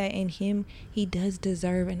 See that in him, he does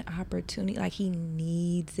deserve an opportunity. Like, he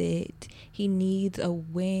needs it. He needs a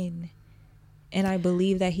win. And I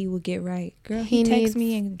believe that he will get right. Girl, he texted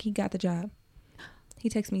me and he got the job. He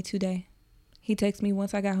texted me today. He texted me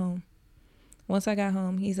once I got home.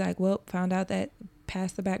 He's like, well, found out that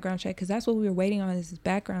passed the background check. Because that's what we were waiting on, is his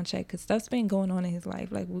background check. Because stuff's been going on in his life.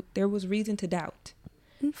 Like, there was reason to doubt.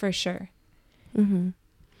 For sure.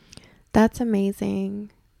 That's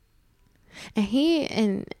amazing.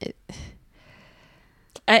 And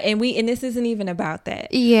this isn't even about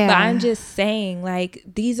that. Yeah. But I'm just saying, like,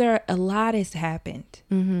 a lot has happened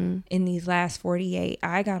in these last 48.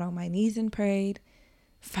 I got on my knees and prayed,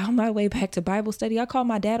 found my way back to Bible study. I called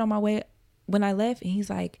my dad on my way when I left, and he's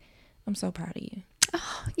like, I'm so proud of you.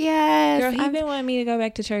 Oh, yes. Girl, been wanting me to go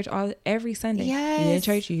back to church every Sunday. Yes.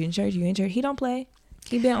 You in church. He don't play.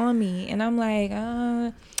 He been on me. And I'm like,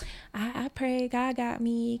 I prayed. God got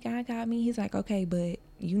me. He's like, okay, but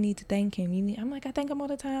you need to thank him. I'm like, I thank him all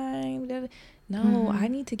the time. No, I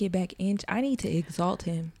need to get back in. I need to exalt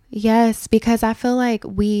him. Yes, because I feel like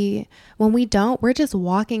when we don't, we're just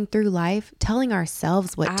walking through life telling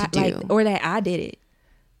ourselves what to do. Or that I did it.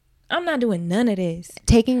 I'm not doing none of this.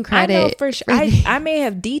 Taking credit. I know for sure. I may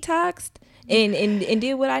have detoxed and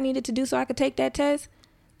did what I needed to do so I could take that test.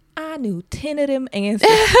 I knew 10 of them answers.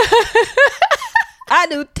 I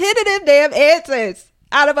knew 10 of them damn answers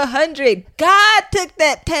out of 100. God took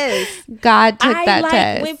that test. God took that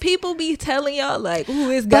test. When people be telling y'all like, "Who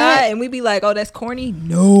is God?" and we be like, "Oh, that's corny."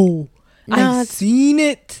 No, I've seen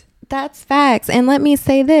it. That's facts. And let me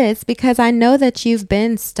say this, because I know that you've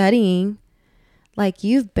been studying. Like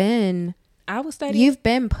I was studying. You've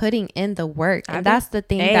been putting in the work. And that's the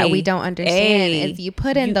thing that we don't understand. Is you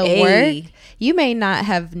put in the work, you may not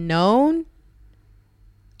have known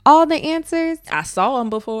all the answers. I saw them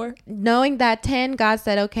before. Knowing that 10, God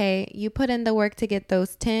said, okay, you put in the work to get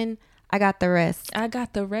those 10. I got the rest.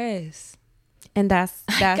 And that's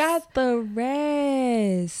I got the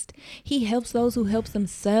rest. He helps those who helps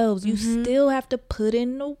themselves. You still have to put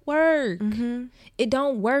in the work. It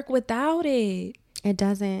don't work without it. It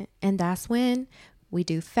doesn't. And that's when we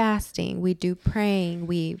do fasting, we do praying,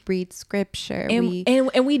 we read scripture. And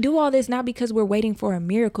we do all this not because we're waiting for a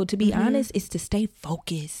miracle. To be honest, it's to stay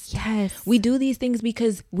focused. Yes. We do these things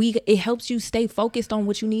because it helps you stay focused on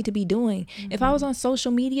what you need to be doing. If I was on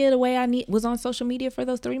social media the way was on social media for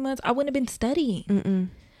those 3 months, I wouldn't have been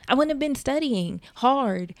studying. I wouldn't have been studying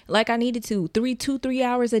hard like I needed to 3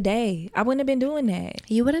 hours a day. I wouldn't have been doing that.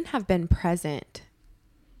 You wouldn't have been present.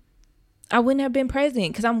 I wouldn't have been present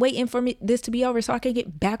because I'm waiting for this to be over so I can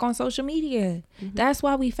get back on social media. That's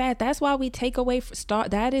why we fat. That's why we take away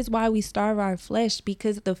that is why we starve our flesh,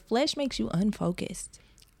 because the flesh makes you unfocused.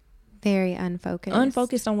 Very unfocused.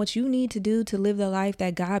 Unfocused on what you need to do to live the life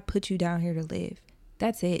that God put you down here to live.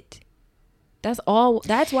 That's it. That's all.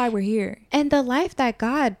 That's why we're here. And the life that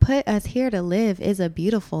God put us here to live is a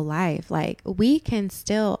beautiful life. Like, we can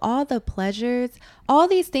still, all the pleasures, all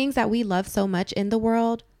these things that we love so much in the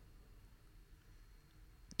world,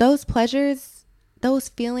 those pleasures, those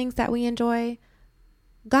feelings that we enjoy,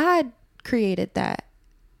 God created that.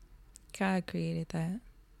 God created that.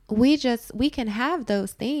 We can have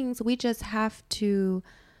those things. We just have to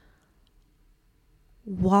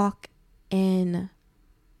walk in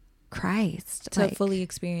Christ to fully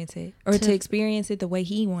experience it, or to experience it the way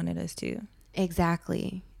he wanted us to.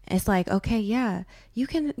 Exactly. It's like, okay, yeah, you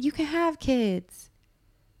can have kids.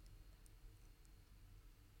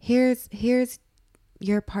 Here's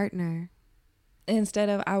your partner. Instead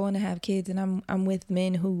of, I want to have kids and I'm with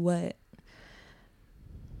men who what?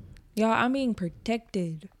 Y'all, I'm being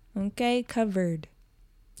protected. Okay? Covered.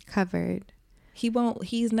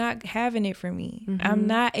 He's not having it for me. I'm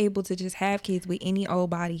not able to just have kids with any old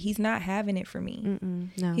body. He's not having it for me.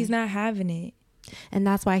 No. He's not having it. And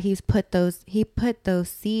that's why he put those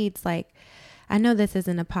seeds, like, I know this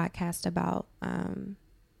isn't a podcast about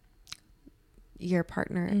your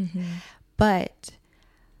partner, but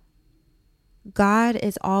God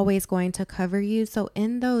is always going to cover you. So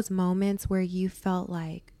in those moments where you felt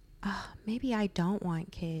like, oh, maybe I don't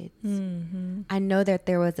want kids, I know that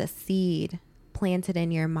there was a seed planted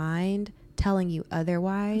in your mind telling you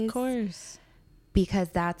otherwise. Of course. Because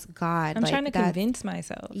that's God. I'm trying to convince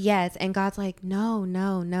myself. Yes. And God's like,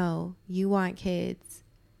 no. You want kids.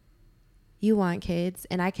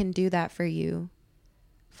 And I can do that for you.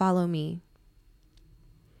 Follow me.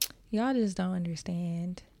 Y'all just don't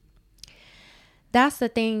understand. That's the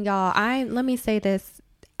thing, y'all. Let me say this.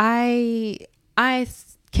 I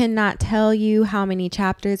cannot tell you how many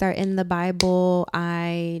chapters are in the Bible.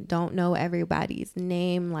 I don't know everybody's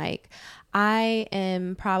name. Like, I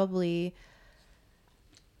am probably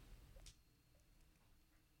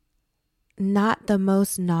not the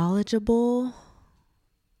most knowledgeable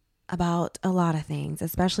about a lot of things,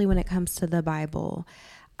 especially when it comes to the Bible.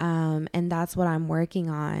 And that's what I'm working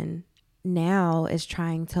on now, is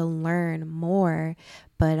trying to learn more,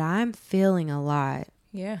 but I'm feeling a lot.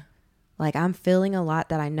 Yeah. Like, I'm feeling a lot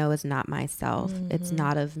that I know is not myself. It's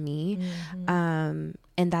not of me. And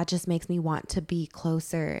that just makes me want to be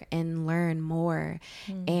closer and learn more.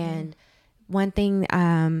 And one thing,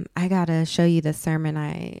 I gotta show you the sermon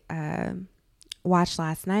I watched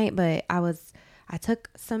last night, but I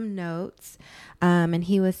took some notes, and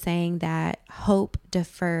he was saying that hope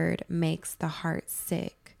deferred makes the heart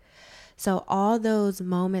sick. So all those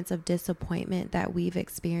moments of disappointment that we've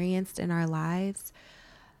experienced in our lives,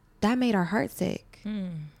 that made our heart sick.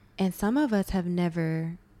 And some of us have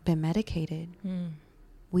never been medicated.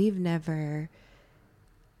 We've never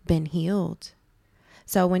been healed.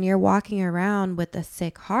 So when you're walking around with a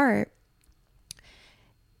sick heart,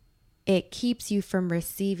 it keeps you from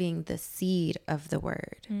receiving the seed of the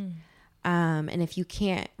word. And if you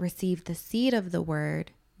can't receive the seed of the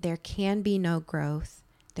word, there can be no growth.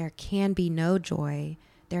 There can be no joy.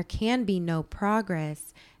 There can be no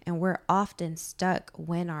progress. And we're often stuck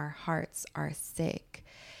when our hearts are sick.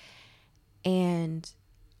 And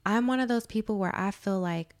I'm one of those people where I feel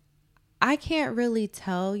like I can't really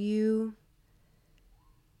tell you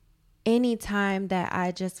any time that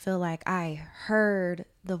I just feel like I heard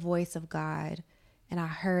the voice of God and I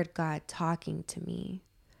heard God talking to me.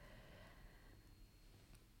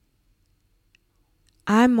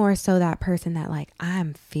 I'm more so that person that like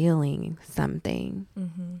I'm feeling something,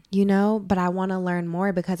 you know, but I want to learn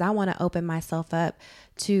more because I want to open myself up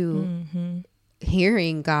to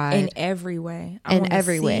hearing God in every way. I want to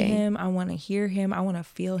see him. I want to hear him. I want to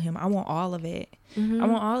feel him. I want all of it. I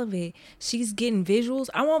want all of it. She's getting visuals.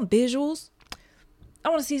 I want visuals. I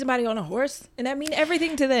want to see somebody on a horse, and that means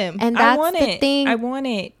everything to them. And that's I want the thing. I want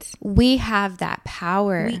it. We have that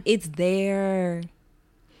power. It's there.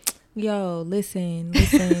 Yo, listen.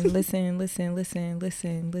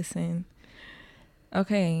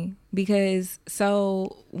 Okay, because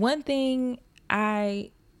so one thing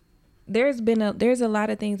there's a lot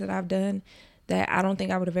of things that I've done that I don't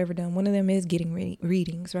think I would have ever done. One of them is getting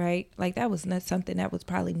readings, right? Like that was not something that was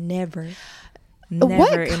probably never in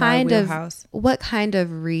my wheelhouse. What kind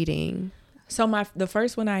of reading? So the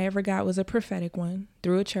first one I ever got was a prophetic one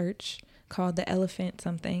through a church called the Elephant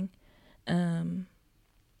something.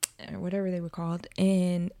 Or whatever they were called,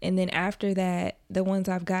 and then after that, the ones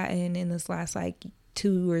I've gotten in this last like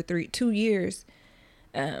 2 years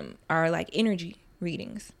are like energy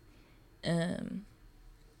readings, so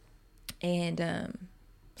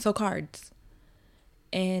cards,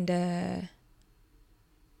 and dang,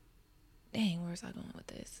 where's I going with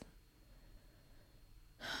this?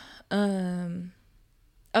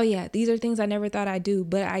 Oh yeah, these are things I never thought I'd do,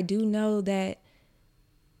 but I do know that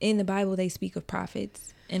in the Bible they speak of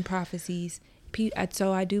prophets and prophecies.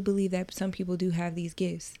 So I do believe that some people do have these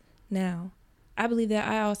gifts. Now, I believe that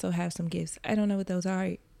I also have some gifts. I don't know what those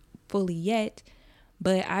are fully yet,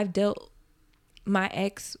 but my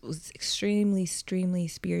ex was extremely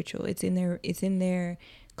spiritual. It's in their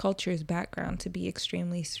culture's background to be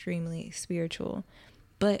extremely spiritual.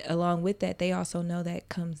 But along with that, they also know that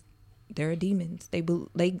there are demons. They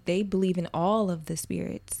believe in all of the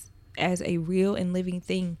spirits as a real and living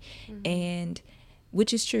thing, and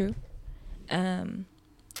which is true.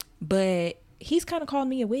 But he's kind of called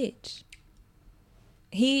me a witch.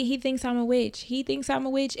 He thinks I'm a witch.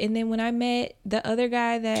 And then when I met the other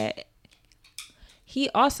guy, that he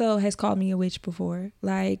also has called me a witch before.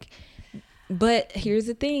 Like, but here's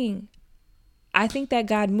the thing. I think that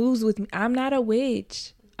God moves with me. I'm not a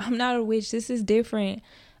witch. This is different.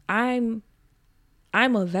 I'm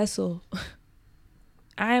a vessel.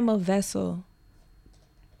 I am a vessel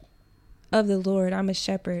of the Lord. I'm a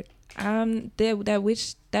shepherd. I'm that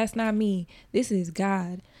witch. That's not me. This is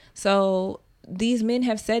God. So these men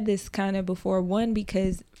have said this kind of before. One,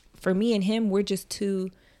 because for me and him, we're just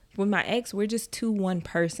two. With my ex, we're just one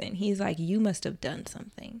person. He's like, you must have done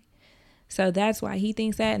something. So that's why he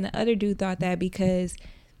thinks that. And the other dude thought that because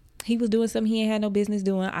he was doing something he ain't had no business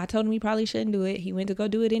doing. I told him he probably shouldn't do it. He went to go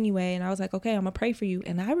do it anyway. And I was like, okay, I'm going to pray for you.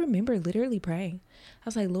 And I remember literally praying. I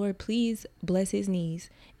was like, Lord, please bless his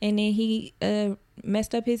knees. And then he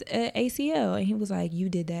messed up his ACL. And he was like, you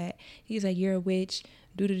did that. He was like, you're a witch.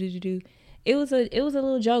 Do. It was a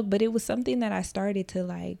little joke, but it was something that I started to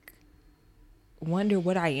like wonder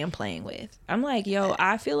what I am playing with. I'm like, yo,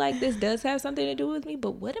 I feel like this does have something to do with me,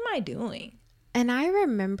 but what am I doing? And I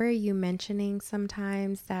remember you mentioning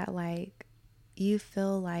sometimes that like you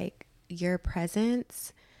feel like your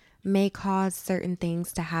presence may cause certain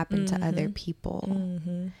things to happen to other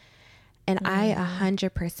people. And I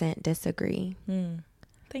 100% disagree.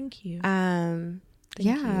 Thank you. I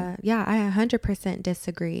 100%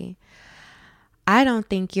 disagree. I don't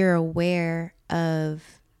think you're aware of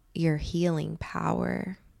your healing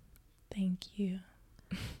power. Thank you.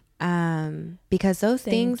 Because those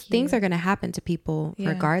things are going to happen to people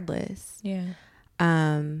regardless. Yeah.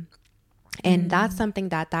 And that's something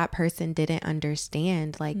that person didn't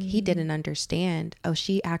understand. Like he didn't understand. Oh,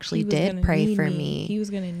 she actually did pray for me. He was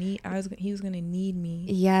going to need me.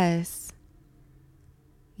 Yes.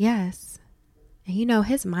 And you know,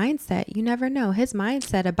 his mindset, you never know his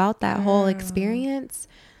mindset about that whole experience.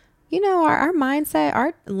 You know, our mindset,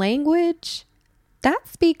 our language, that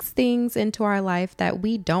speaks things into our life that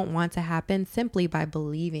we don't want to happen simply by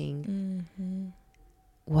believing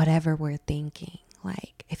whatever we're thinking.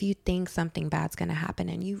 Like if you think something bad's going to happen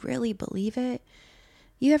and you really believe it,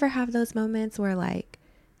 you ever have those moments where like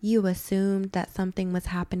you assumed that something was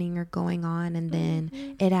happening or going on, and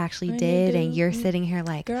then it actually did, and you're sitting here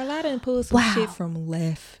like, girl, I done pulled some shit from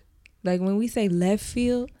left. Like when we say left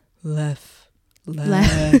field, left. So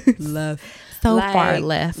like, far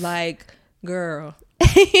left. Like, girl.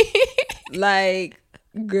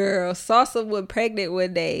 Girl, saw someone pregnant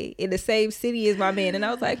one day in the same city as my man, and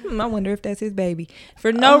I was like, I wonder if that's his baby.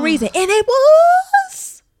 For no reason. And it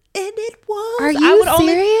was. Are you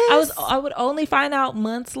serious? I would only find out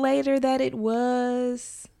months later that it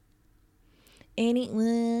was. And it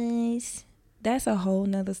was. That's a whole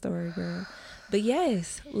nother story, girl. But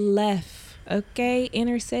yes, left. Okay,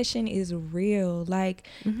 intercession is real. Like,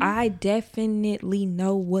 I definitely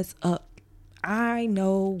know what's up. I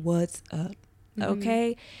know what's up.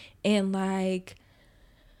 Okay, and like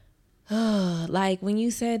when you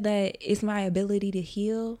said that it's my ability to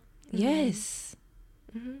heal, yes,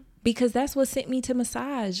 because that's what sent me to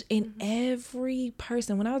massage. And every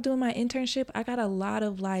person, when I was doing my internship, I got a lot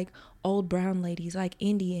of like old brown ladies, like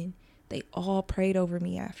Indian. They all prayed over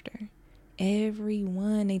me after.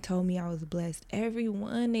 Everyone, they told me I was blessed.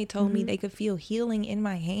 Everyone, they told me they could feel healing in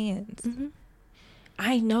my hands.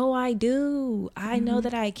 I know I do. I know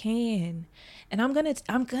that I can. And I'm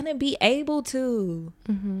gonna be able to.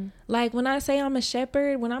 Like when I say I'm a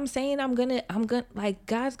shepherd, when I'm saying I'm gonna like,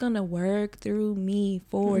 God's gonna work through me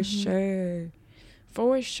for sure.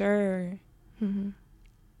 For sure.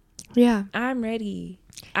 Yeah. I'm ready.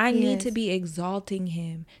 I need to be exalting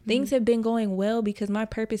him. Things have been going well because my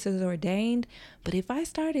purpose is ordained. But if I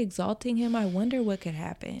start exalting him, I wonder what could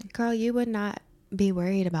happen. Girl, you would not be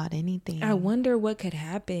worried about anything. I wonder what could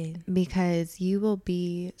happen. Because you will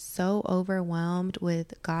be so overwhelmed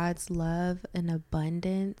with God's love and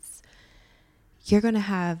abundance. You're going to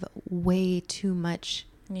have way too much.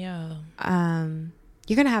 Yeah.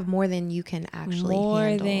 You're going to have more than you can actually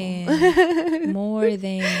handle. More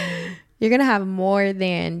than. You're going to have more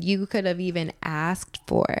than you could have even asked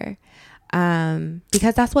for.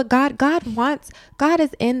 Because that's what God wants. God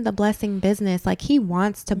is in the blessing business. Like, he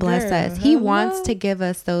wants to bless us. He wants to give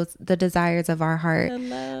us the desires of our heart.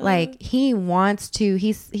 Like, he wants to,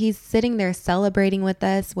 he's sitting there celebrating with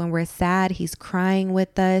us when we're sad. He's crying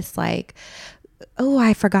with us. Like, oh,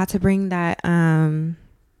 I forgot to bring that.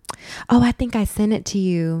 I think I sent it to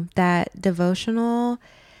you, that devotional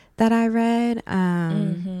that I read.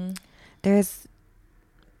 There's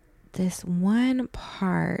this one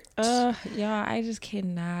part. Y'all, I just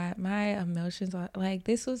cannot. My emotions are like,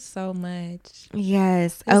 this was so much.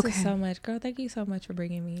 Yes. This is so much. Girl, thank you so much for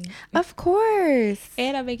bringing me. Of course.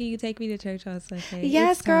 And I'm making you take me to church on Sunday.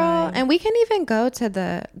 Yes, girl. And we can even go to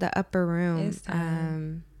the upper room. It's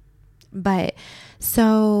time. But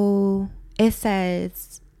so it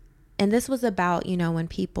says, and this was about, when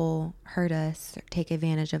people hurt us, or take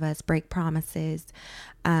advantage of us, break promises.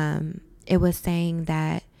 It was saying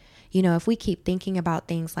that, if we keep thinking about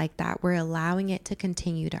things like that, we're allowing it to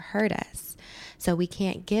continue to hurt us. So we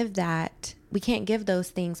can't give those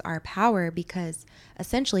things our power, because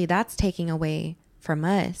essentially that's taking away from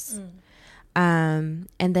us. And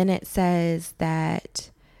then it says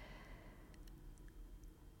that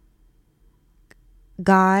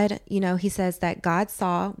God, he says that God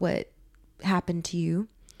saw what happened to you.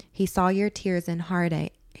 He saw your tears and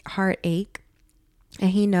heartache.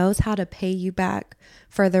 And he knows how to pay you back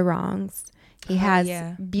for the wrongs. He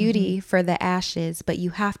has beauty for the ashes, but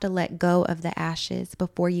you have to let go of the ashes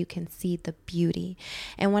before you can see the beauty.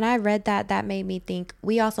 And when I read that made me think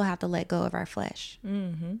we also have to let go of our flesh.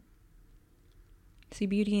 See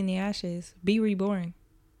beauty in the ashes. Be reborn.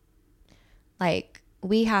 Like,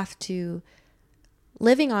 we have to,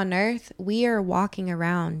 living on earth, we are walking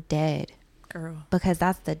around dead. Girl. Because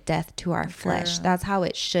that's the death to our flesh. That's how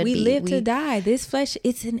it should be. We live to die. This flesh,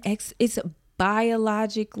 it's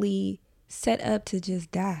biologically set up to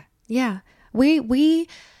just die. Yeah. I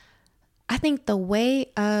think the way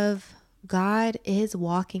of God is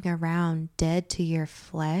walking around dead to your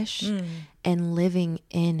flesh and living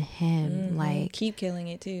in him. Like, keep killing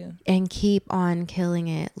it too. And keep on killing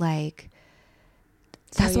it. Like,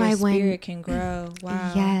 so that's why when spirit can grow.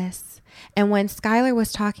 Wow. Yes. And when Skylar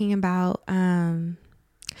was talking about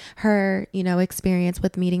her, experience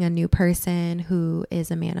with meeting a new person who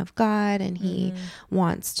is a man of God, and he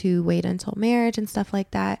wants to wait until marriage and stuff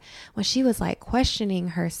like that, when she was like questioning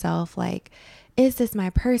herself, like, is this my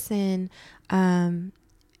person?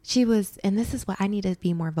 She was, and this is what I need to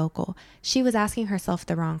be more vocal. She was asking herself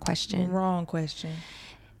the wrong question. Wrong question.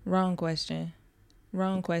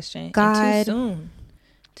 God. And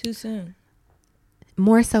too soon.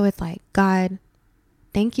 More so, it's like, God,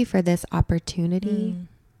 thank you for this opportunity.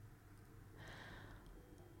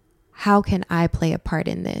 how can I play a part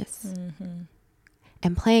in this? Mm-hmm.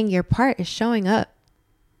 And playing your part is showing up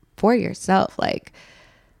for yourself, like,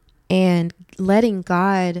 and letting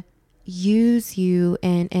God use you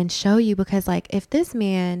and show you, because like if this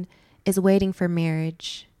man is waiting for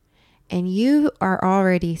marriage and you are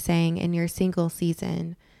already saying in your single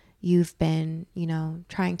season you've been, you know,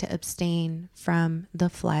 trying to abstain from the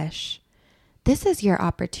flesh, this is your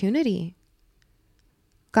opportunity.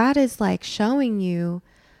 God is like showing you,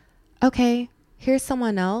 okay, here's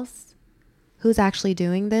someone else who's actually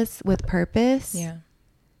doing this with purpose. Yeah.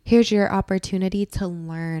 Here's your opportunity to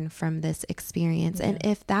learn from this experience. Yeah. And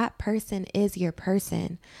if that person is your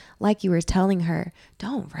person, like you were telling her,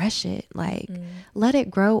 don't rush it. Like, let it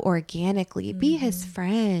grow organically. Be his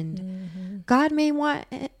friend. God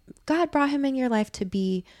brought him in your life to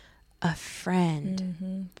be a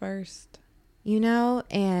friend. First. You know,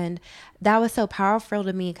 and that was so powerful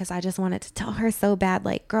to me because I just wanted to tell her so bad,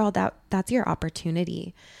 like, girl, that's your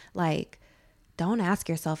opportunity. Like, don't ask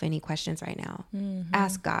yourself any questions right now.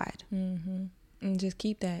 Ask God. And just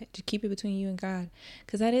keep it between you and God,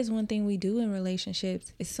 because that is one thing we do in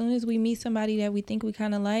relationships. As soon as we meet somebody that we think we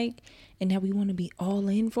kind of like and that we want to be all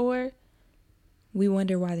in for, we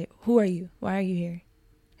wonder who are you? Why are you here?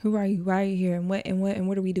 Who are you? Why are you here? And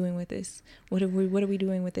what are we doing with this? What are we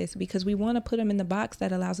doing with this? Because we want to put them in the box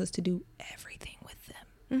that allows us to do everything with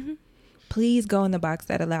them. Please go in the box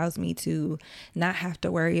that allows me to not have to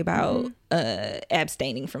worry about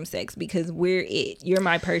abstaining from sex, because you're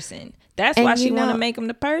my person. That's why she want to make him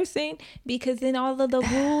the person, because then all of the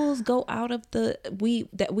rules go out of we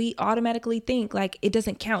automatically think like it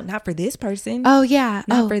doesn't count. Not for this person. Oh yeah.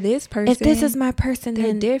 Not for this person. If this is my person, they're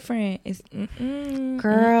then different. It's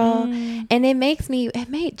girl. And it made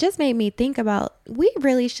me think about, we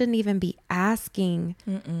really shouldn't even be asking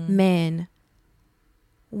men,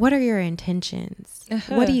 what are your intentions?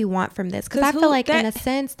 What do you want from this? Because I feel like in a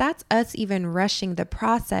sense, that's us even rushing the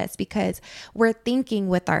process, because we're thinking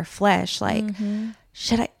with our flesh, like,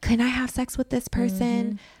 can I have sex with this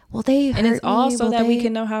person? Will they hurt me? And it's also that we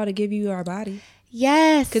can know how to give you our body.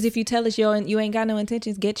 Yes. Because if you tell us you ain't got no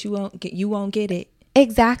intentions, you won't get it.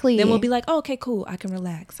 Exactly. Then we'll be like, oh, okay, cool. I can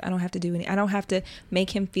relax. I don't have to do anything. I don't have to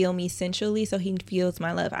make him feel me sensually so he feels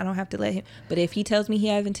my love. I don't have to let him. But if he tells me he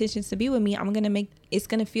has intentions to be with me, it's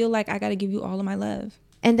going to feel like I got to give you all of my love.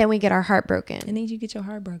 And then we get our heart broken. And then you get your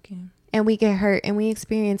heart broken. And we get hurt and we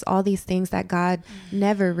experience all these things that God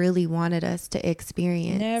never really wanted us to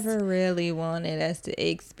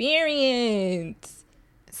experience.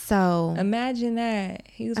 So imagine that.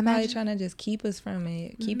 He was probably trying to just keep us from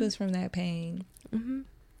it, keep us from that pain.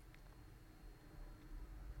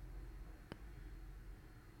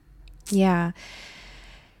 Yeah.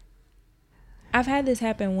 I've had this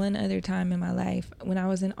happen one other time in my life when I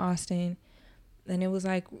was in Austin, and it was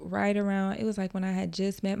like when I had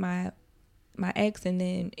just met my ex, and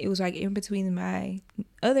then it was like in between my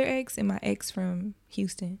other ex and my ex from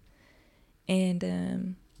Houston.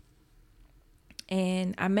 And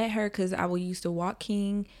I met her because I used to walk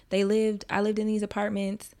King. I lived in these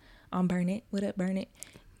apartments on Burnett. What up, Burnett?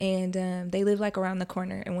 And they lived like around the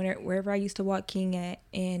corner. And wherever I used to walk King at,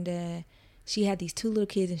 and she had these 2 little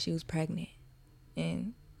kids, and she was pregnant.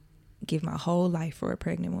 And give my whole life for a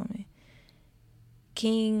pregnant woman.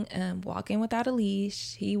 King walking without a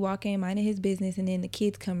leash. He walking, minding his business, and then the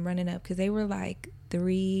kids come running up because they were like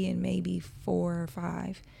 3 and maybe 4 or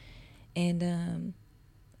 5. And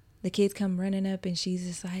the kids come running up, and she's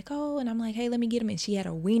just like, oh, and I'm like, hey, let me get him. And she had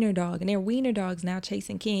a wiener dog, and their wiener dog's now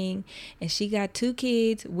chasing King, and she got 2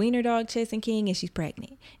 kids, wiener dog chasing King, and she's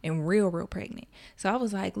pregnant, and real pregnant. So I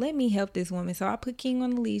was like, let me help this woman. So I put King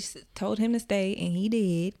on the leash, told him to stay, and he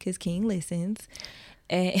did, because King listens.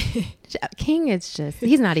 And King is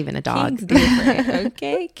he's not even a dog. King's different,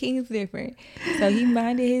 okay? King's different. So he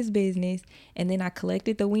minded his business, and then I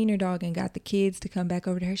collected the wiener dog and got the kids to come back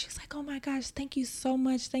over to her. She was like, oh my gosh, thank you so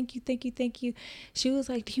much. Thank you. She was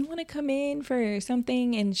like, do you want to come in for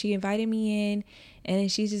something? And she invited me in, and then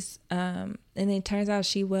she just, and then it turns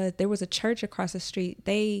out there was a church across the street.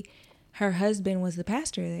 Her husband was the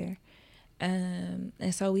pastor there. And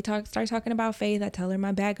so we start talking about faith. I tell her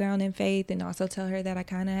my background in faith, and also tell her that I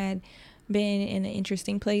kind of had been in an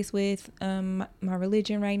interesting place with my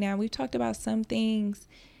religion right now. We've talked about some things,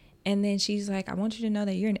 and then she's like, I want you to know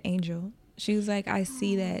that you're an angel. She was like, I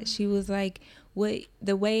see that. She was like,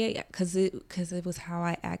 because it was how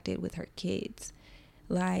I acted with her kids.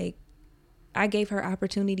 Like, I gave her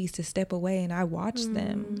opportunities to step away, and I watched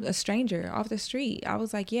them, a stranger off the street. I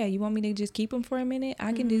was like, yeah, you want me to just keep them for a minute?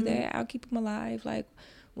 I can do that. I'll keep them alive. Like,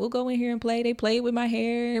 we'll go in here and play. They played with my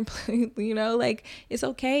hair and play, like, it's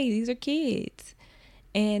okay. These are kids.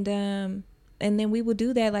 And then we would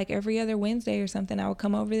do that like every other Wednesday or something. I would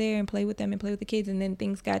come over there and play with them and play with the kids. And then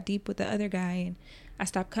things got deep with the other guy and I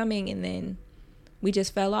stopped coming, and then we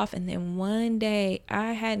just fell off. And then one day,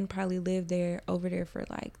 I hadn't probably lived over there for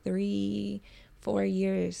like 3-4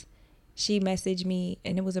 years. She messaged me,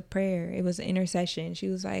 and it was a prayer. It was an intercession. She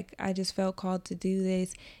was like, I just felt called to do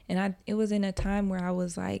this. And it was in a time where I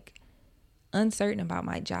was like uncertain about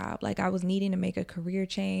my job. Like I was needing to make a career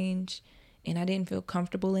change, and I didn't feel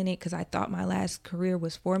comfortable in it because I thought my last career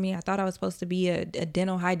was for me. I thought I was supposed to be a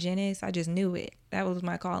dental hygienist. I just knew it. That was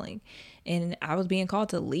my calling. And I was being called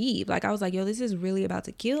to leave. Like I was like, yo, this is really about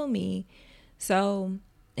to kill me. So,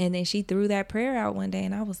 and then she threw that prayer out one day,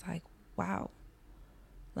 and I was like, wow.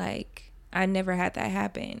 Like I never had that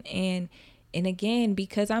happen. And again,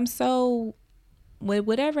 because I'm so,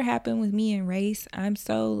 whatever happened with me and race, I'm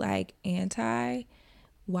so like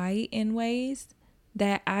anti-white in ways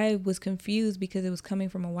that I was confused because it was coming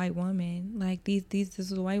from a white woman. Like this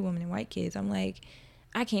was a white woman and white kids. I'm like,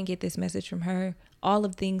 I can't get this message from her. All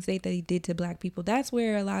of things that they did to black people. That's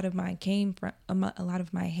where a lot of mine came from. A lot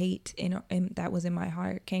of my hate and that was in my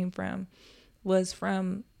heart was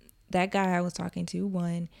from that guy I was talking to,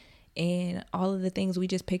 one, and all of the things we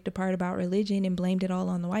just picked apart about religion and blamed it all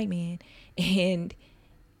on the white man. And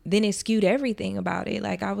then it skewed everything about it.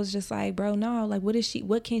 Like I was just like, bro, no, like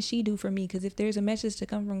what can she do for me? Because if there's a message to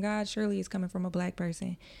come from God, surely it's coming from a black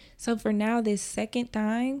person. So for now, this second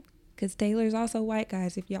time, because Taylor's also white,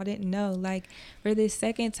 guys, if y'all didn't know, like for this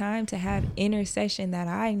second time to have intercession that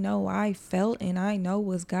I know I felt and I know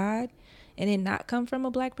was God, and it not come from a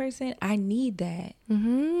black person, I need that.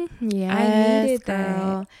 Yes, I needed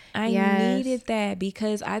girl. that. I needed that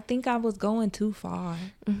because I think I was going too far.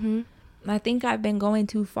 I think I've been going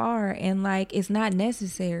too far, and like it's not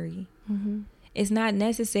necessary. It's not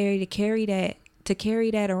necessary to carry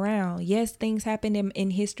that around. Yes, things happened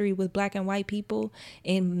in history with black and white people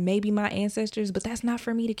and maybe my ancestors, but that's not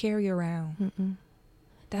for me to carry around.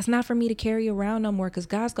 That's not for me to carry around no more, because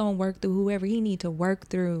God's gonna work through whoever he need to work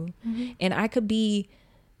through. And I could be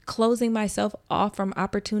closing myself off from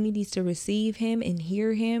opportunities to receive him and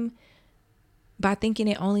hear him by thinking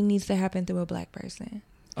it only needs to happen through a black person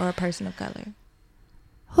or a person of color.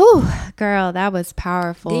 Whew, girl, that was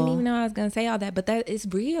powerful. Didn't even know I was gonna say all that, but that is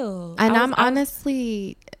real. And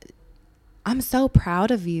I'm so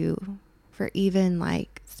proud of you for even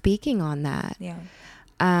like speaking on that. Yeah.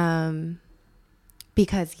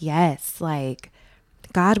 Because yes, like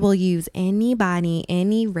God will use anybody,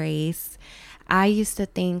 any race. I used to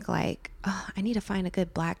think like, oh, I need to find a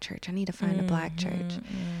good black church. I need to find a black church.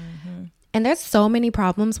 And there's so many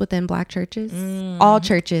problems within black churches. All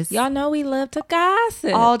churches. Y'all know we love to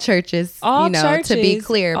gossip. All churches, churches, to be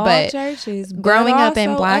clear. But churches, growing up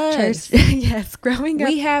in black church, yes, growing up.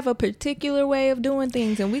 We have a particular way of doing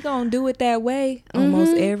things, and we going to do it that way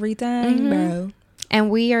almost every time, bro. And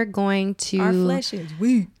we are going to... Our flesh is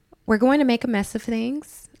weak. We're going to make a mess of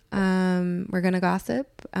things. We're going to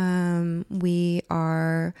gossip. We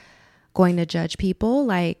are going to judge people.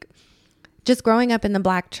 Like, just growing up in the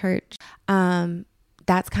black church,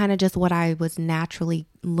 that's kind of just what I was naturally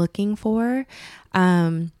looking for.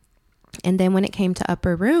 And then when it came to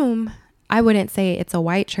Upper Room, I wouldn't say it's a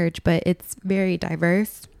white church, but it's very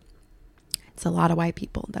diverse. It's a lot of white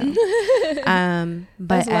people, though.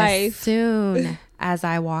 But as soon as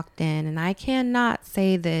I walked in, and I cannot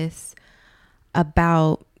say this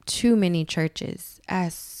about too many churches,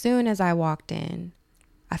 as soon as I walked in,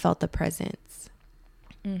 I felt the presence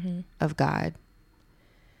of God.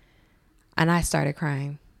 And I started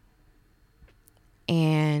crying.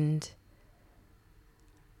 And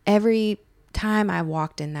every time I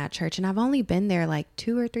walked in that church, and I've only been there like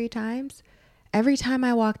 2 or 3 times, every time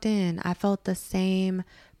I walked in, I felt the same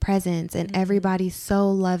presence, and everybody's so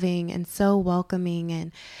loving and so welcoming,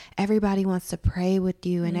 and everybody wants to pray with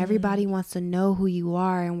you, and everybody wants to know who you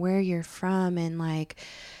are and where you're from. And like,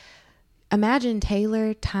 imagine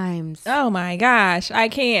Taylor times, oh my gosh, I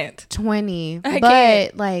can't 20. I but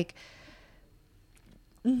can't. Like,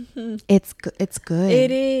 it's good.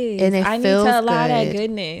 It is. And I need to allow that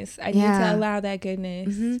goodness. I need to allow that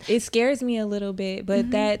goodness. It scares me a little bit,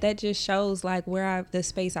 but that just shows like where the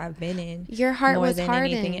space I've been in. Your heart was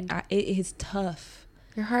hardened. It is tough.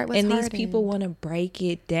 Your heart was hardened. hardened. These people want to break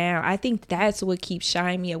it down. I think that's what keeps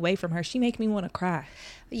shying me away from her. She makes me want to cry.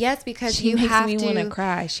 Yes, because she makes me want to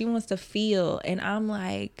cry. She wants to feel, and I'm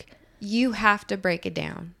like, you have to break it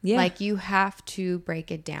down. Yeah. Like, you have to break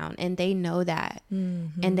it down. And they know that.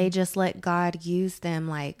 And they just let God use them.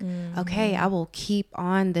 Like, okay, I will keep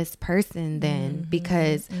on this person then,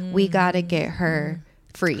 because we got to get her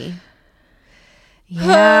free.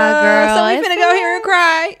 Yeah, girl. So we finna go here and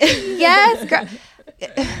cry. Yes, girl.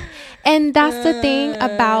 And that's the thing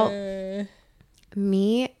about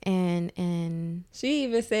me and she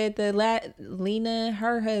even said that Lena,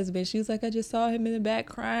 her husband, she was like, I just saw him in the back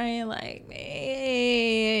crying, like, man,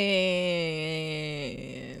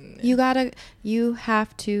 you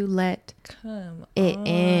have to let it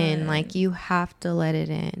in. Like, you have to let it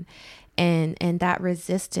in. And that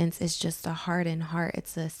resistance is just a hardened heart.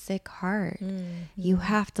 It's a sick heart. You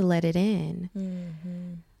have to let it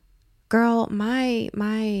in. Girl,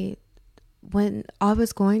 when I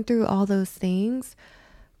was going through all those things,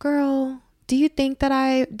 girl, do you think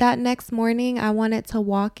that next morning I wanted to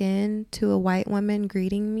walk in to a white woman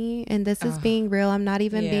greeting me? And this is being real. I'm not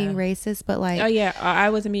even being racist, but like, oh yeah, I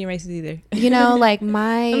wasn't being racist either. You know, like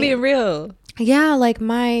I'm being real. Yeah, like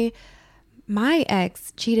my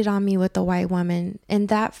ex cheated on me with a white woman, and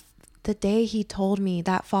the day he told me,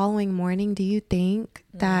 that following morning, do you think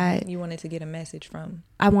that you wanted to get a message from?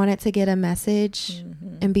 I wanted to get a message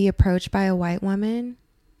and be approached by a white woman?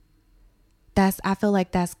 I feel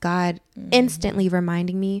like that's God instantly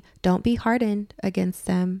reminding me, don't be hardened against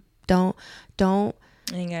them. Don't.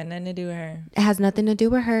 Ain't got nothing to do with her. It has nothing to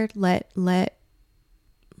do with her. Let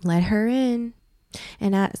her in.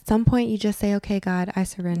 And at some point you just say, okay, God, I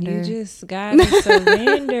surrender. You just gotta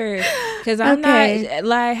surrender. Because I'm not,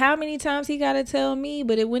 like, how many times he gotta tell me?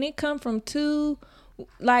 But when it come from two,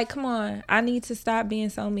 like, come on, I need to stop being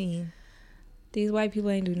so mean. These white people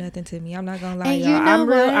ain't do nothing to me. I'm not gonna lie, and y'all. You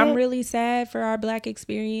know I'm really sad for our Black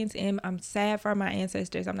experience, and I'm sad for my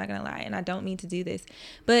ancestors. I'm not gonna lie, and I don't mean to do this,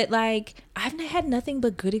 but like, I've had nothing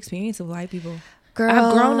but good experience with white people. Girl,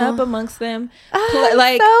 I've grown up amongst them.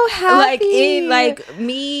 Like, so happy. Like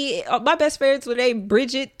me, my best friends were named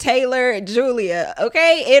Bridget, Taylor, Julia.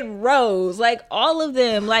 Okay, and Rose. Like all of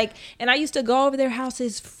them. Like, and I used to go over their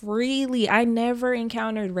houses freely. I never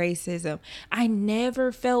encountered racism. I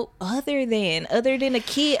never felt other than another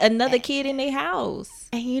kid in their house.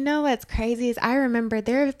 And you know what's crazy is I remember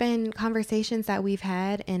there have been conversations that we've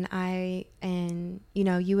had, and you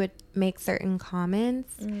know, you would make certain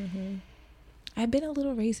comments. I've been a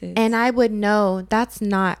little racist. And I would know that's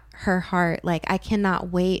not her heart. Like, I cannot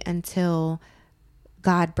wait until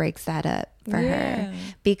God breaks that up for her.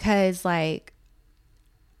 Because, like,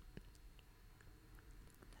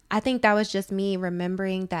 I think that was just me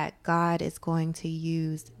remembering that God is going to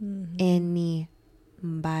use anybody.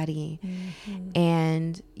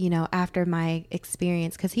 And, you know, after my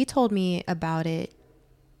experience, because he told me about it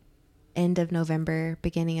end of November,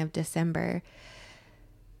 beginning of December.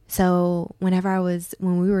 So when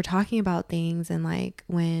we were talking about things, and like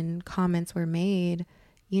when comments were made,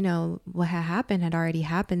 you know, what had already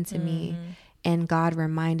happened to me, and God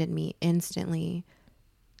reminded me instantly,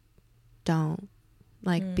 don't,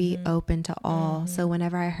 like, be open to all. So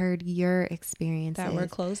whenever I heard your experiences that were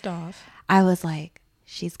closed off, I was like,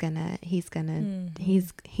 he's going to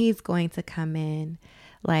come in,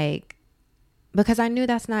 like, because I knew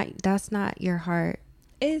that's not your heart.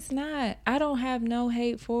 It's not. I don't have no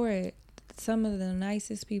hate for it. Some of the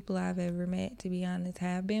nicest people I've ever met, to be honest,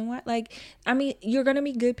 have been white. Like, I mean, you're gonna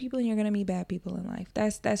meet good people and you're gonna meet bad people in life.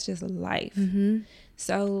 That's just life.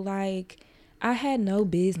 So, like, I had no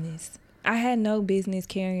business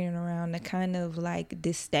carrying around the kind of like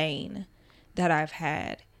disdain that I've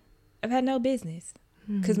had. I've had no business,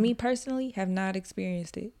 because me personally have not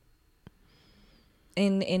experienced it.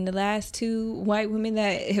 In the last two white women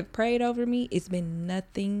that have prayed over me, it's been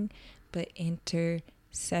nothing but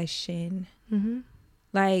intercession.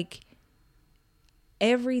 Like,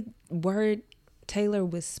 every word Taylor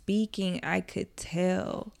was speaking, I could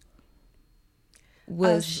tell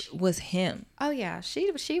was him. Oh yeah,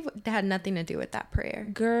 she had nothing to do with that prayer,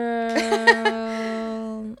 girl.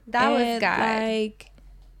 That was God. Like,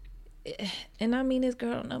 and I mean, this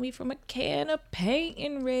girl don't know me from a can of paint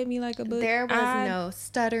and read me like a book. There was no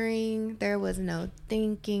stuttering. There was no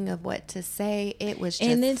thinking of what to say. It was just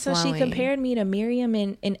and then flowing. So she compared me to Miriam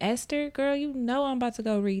and Esther. Girl, you know I'm about to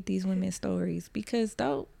go read these women's stories, because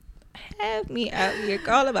don't have me out here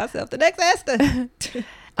calling myself the next Esther.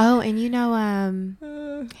 Oh, and you know,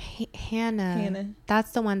 Hannah,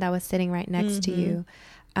 that's the one that was sitting right next to you.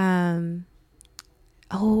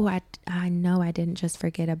 Oh, I know I didn't just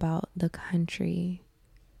forget about the country.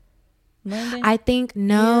 London? I think,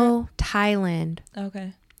 no, yeah. Thailand.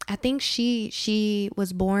 Okay. I think she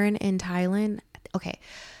was born in Thailand. Okay.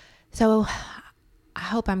 So I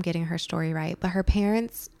hope I'm getting her story right, but her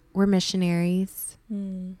parents were missionaries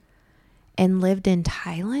and lived in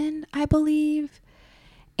Thailand, I believe.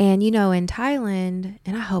 And, you know, in Thailand,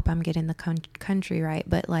 and I hope I'm getting the country right,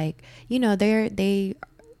 but like, you know, they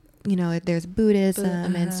you know, there's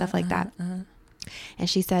Buddhism and stuff like that. And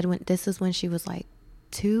she said this is when she was like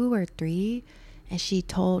 2 or 3, and she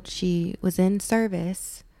was in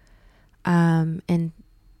service, and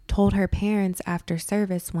told her parents after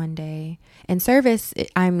service one day, and service,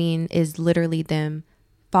 I mean, is literally them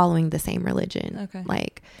following the same religion. Okay.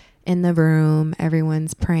 Like in the room,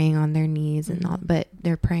 everyone's praying on their knees and all, but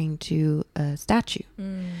they're praying to a statue.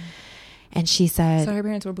 And she said, so her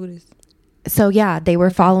parents were Buddhist. So yeah, they were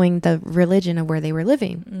following the religion of where they were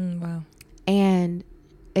living. Wow. And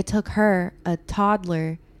it took her, a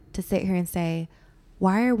toddler, to sit here and say,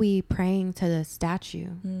 why are we praying to the statue?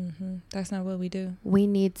 That's not what we do. We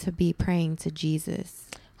need to be praying to Jesus.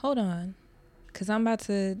 Hold on, because I'm about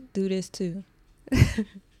to do this too.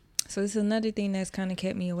 So this is another thing that's kind of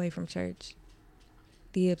kept me away from church.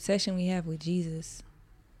 The obsession we have with Jesus.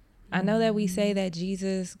 I know that we say that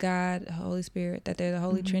Jesus, God, Holy Spirit, that they're the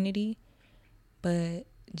Holy Trinity, but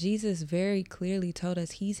Jesus very clearly told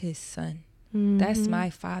us he's his son. That's my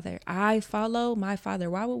father. I follow my father.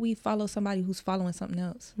 Why would we follow somebody who's following something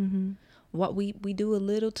else? What we do a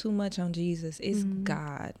little too much on Jesus. It's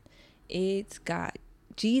God. It's God.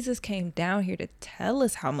 Jesus came down here to tell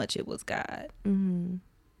us how much it was God.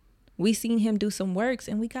 We seen him do some works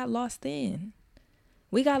and we got lost in.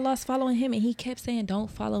 We got lost following him, and he kept saying,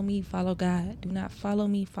 don't follow me, follow God. Do not follow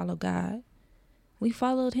me, follow God. We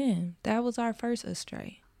followed him. That was our first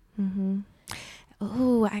astray.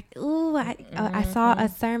 I saw a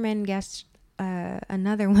sermon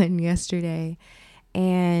another one yesterday,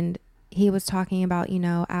 and he was talking about, you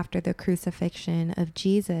know, after the crucifixion of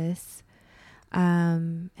Jesus,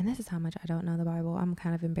 and this is how much I don't know the Bible. I'm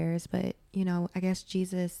kind of embarrassed, but you know, I guess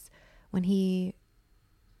Jesus, when he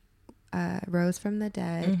rose from the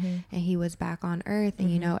dead and he was back on earth,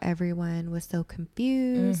 and you know, everyone was so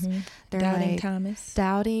confused. They're doubting like Thomas,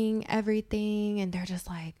 doubting everything, and they're just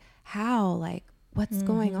like, how, like, what's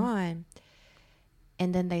going on?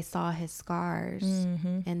 And then they saw his scars,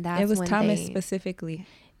 and that's it was when Thomas specifically.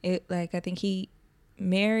 It, like, I think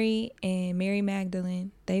Mary and Mary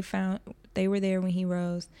Magdalene, they were there when he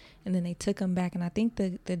rose, and then they took him back, and I think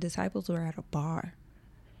the disciples were at a bar,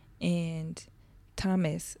 and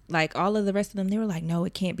Thomas, like all of the rest of them, they were like, no,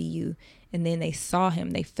 it can't be you. And then they saw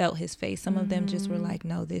him, they felt his face. Some of them just were like,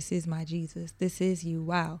 no, this is my Jesus, this is you.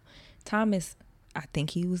 Wow. Thomas, I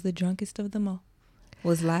think he was the drunkest of them all,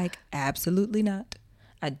 was like, absolutely not,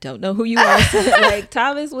 I don't know who you are. Like,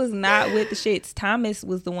 Thomas was not with the shits. Thomas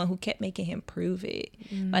was the one who kept making him prove it.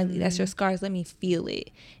 Like, that's your scars, let me feel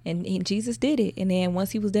it. And Jesus did it. And then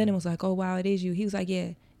once he was done and was like, oh wow, it is you, he was like,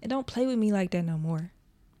 yeah, and don't play with me like that no more.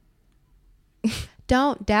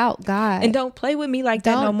 Don't doubt God. And don't play with me like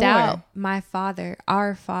that no more. Don't doubt my Father,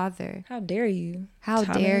 our Father. How dare you? How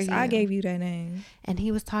Thomas, dare you? I gave you that name. And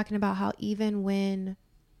he was talking about how even when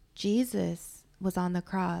Jesus was on the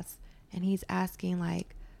cross and he's asking,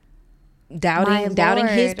 like, doubting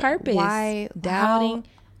his purpose.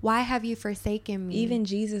 Why have you forsaken me? Even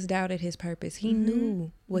Jesus doubted his purpose. He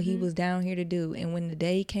knew what he was down here to do. And when the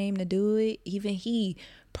day came to do it, even he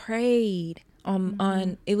prayed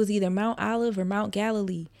on it was either Mount Olive or Mount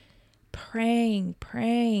Galilee, praying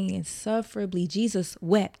insufferably. Jesus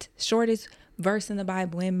wept. Shortest verse in the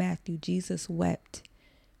Bible in Matthew, Jesus wept.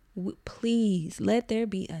 Please let there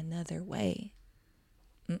be another way.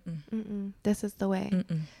 This is the way.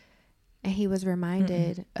 And he was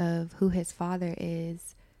reminded of who his Father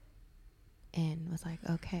is, and was like,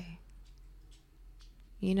 okay,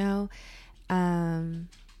 you know,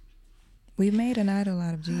 we've made an idol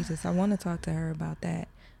out of Jesus. I want to talk to her about that.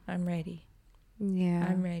 I'm ready. Yeah,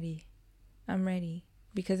 I'm ready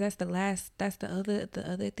because that's the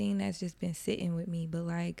other thing that's just been sitting with me. But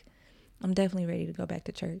like, I'm definitely ready to go back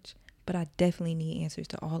to church, but I definitely need answers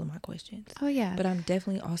to all of my questions. Oh yeah. But I'm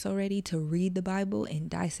definitely also ready to read the Bible and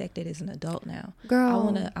dissect it as an adult now.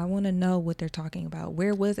 Girl, I want to know what they're talking about.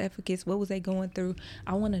 Where was Ephesus? What was they going through?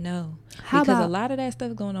 I want to know. Because a lot of that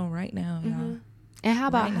stuff going on right now, y'all. And how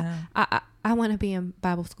about I want to be in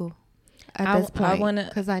Bible school at this point,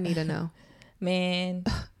 because I need to know. Man,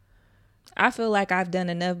 I feel like I've done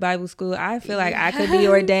enough Bible school. I feel like I could be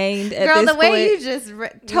ordained at Girl, this the way point. you just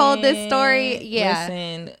told this story, yeah.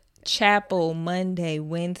 Listen, chapel Monday,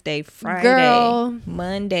 Wednesday, Friday. Girl.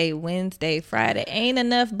 Monday, Wednesday, Friday. Ain't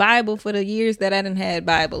enough Bible for the years that I done had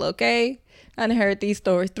Bible, okay? I done heard these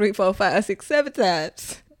stories 3, 4, 5, 6, 7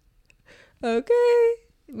 times. Okay?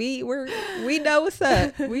 We know what's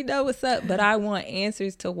up. We know what's up. But I want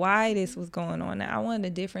answers to why this was going on. I want a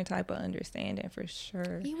different type of understanding for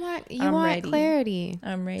sure. You want clarity.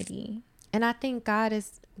 I'm ready. And I think God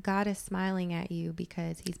is smiling at you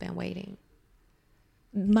because he's been waiting.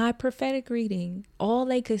 my prophetic reading, all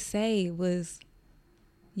they could say was,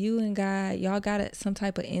 you and God, y'all got some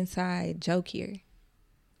type of inside joke here.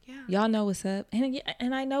 Yeah. Y'all know what's up. And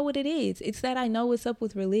I know what it is. It's that I know what's up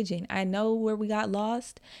with religion. I know where we got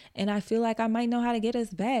lost, and I feel like I might know how to get us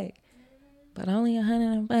back. But only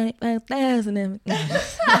 145,000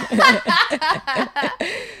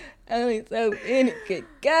 only so many could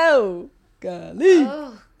go. Golly.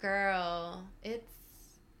 Oh, girl. It's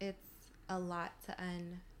a lot to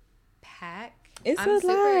unpack. It's a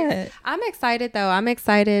lot. I'm excited though. I'm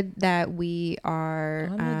excited that we are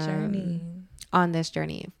on the journey. On this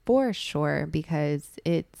journey for sure, because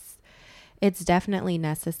it's definitely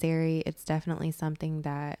necessary. It's definitely something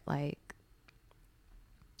that like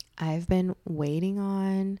I've been waiting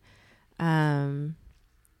on,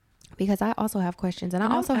 because I also have questions and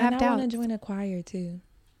I also have doubts. I want to join a choir too,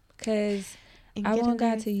 because I want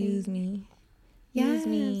God to use me. Yes.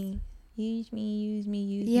 Use me.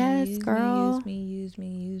 Yes, use girl. Use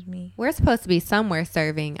me. We're supposed to be somewhere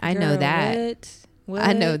serving. I know that. What?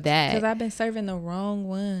 I know that. Because I've been serving the wrong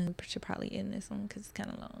one. We should probably end this one because it's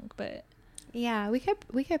kind of long. But yeah, we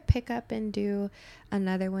could pick up and do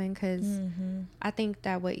another one, because I think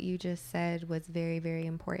that what you just said was very, very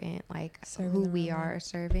important. Like who we are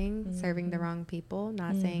serving the wrong people.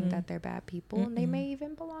 Not saying that they're bad people. They may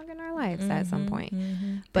even belong in our lives at some point.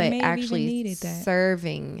 But actually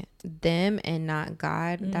serving them and not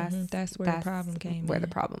God. That's where the problem came. Where the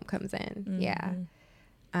problem comes in. Yeah.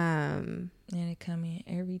 And it come in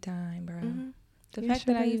every time, bro. The fact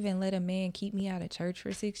that I even let a man keep me out of church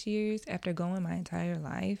for 6 years after going my entire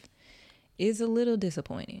life is a little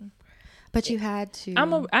disappointing. But you had to. I'm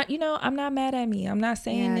not mad at me. I'm not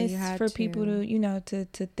saying this for people to,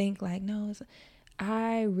 to think like, no,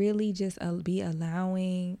 I really just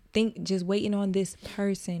just waiting on this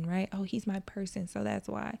person, right? Oh, he's my person, so that's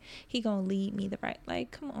why he gonna lead me the right.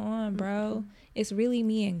 Like, come on, bro. It's really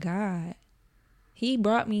me and God. He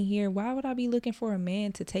brought me here. Why would I be looking for a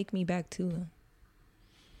man to take me back to him?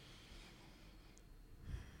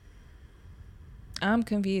 I'm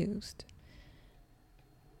confused.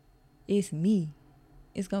 It's me.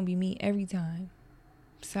 It's going to be me every time.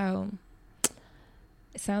 So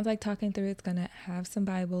it sounds like talking through it's going to have some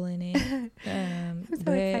Bible in it.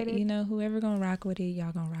 But excited. Whoever going to rock with it,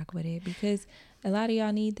 y'all going to rock with it, because a lot of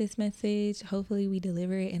y'all need this message. Hopefully we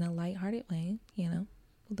deliver it in a lighthearted way.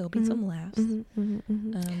 There'll be some laughs.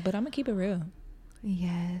 But I'm going to keep it real.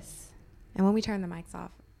 Yes. And when we turn the mics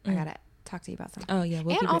off, I got to talk to you about something. Oh, yeah.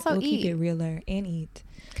 We'll keep it realer and eat.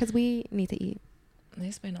 Because we need to eat.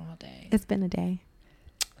 It's been all day. It's been a day.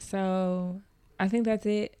 So I think that's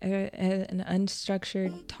it. An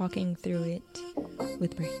unstructured talking through it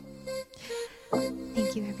with Brie.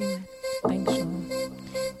 Thank you, everyone. Thanks, Sean.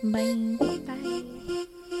 Bye.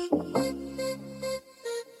 Bye.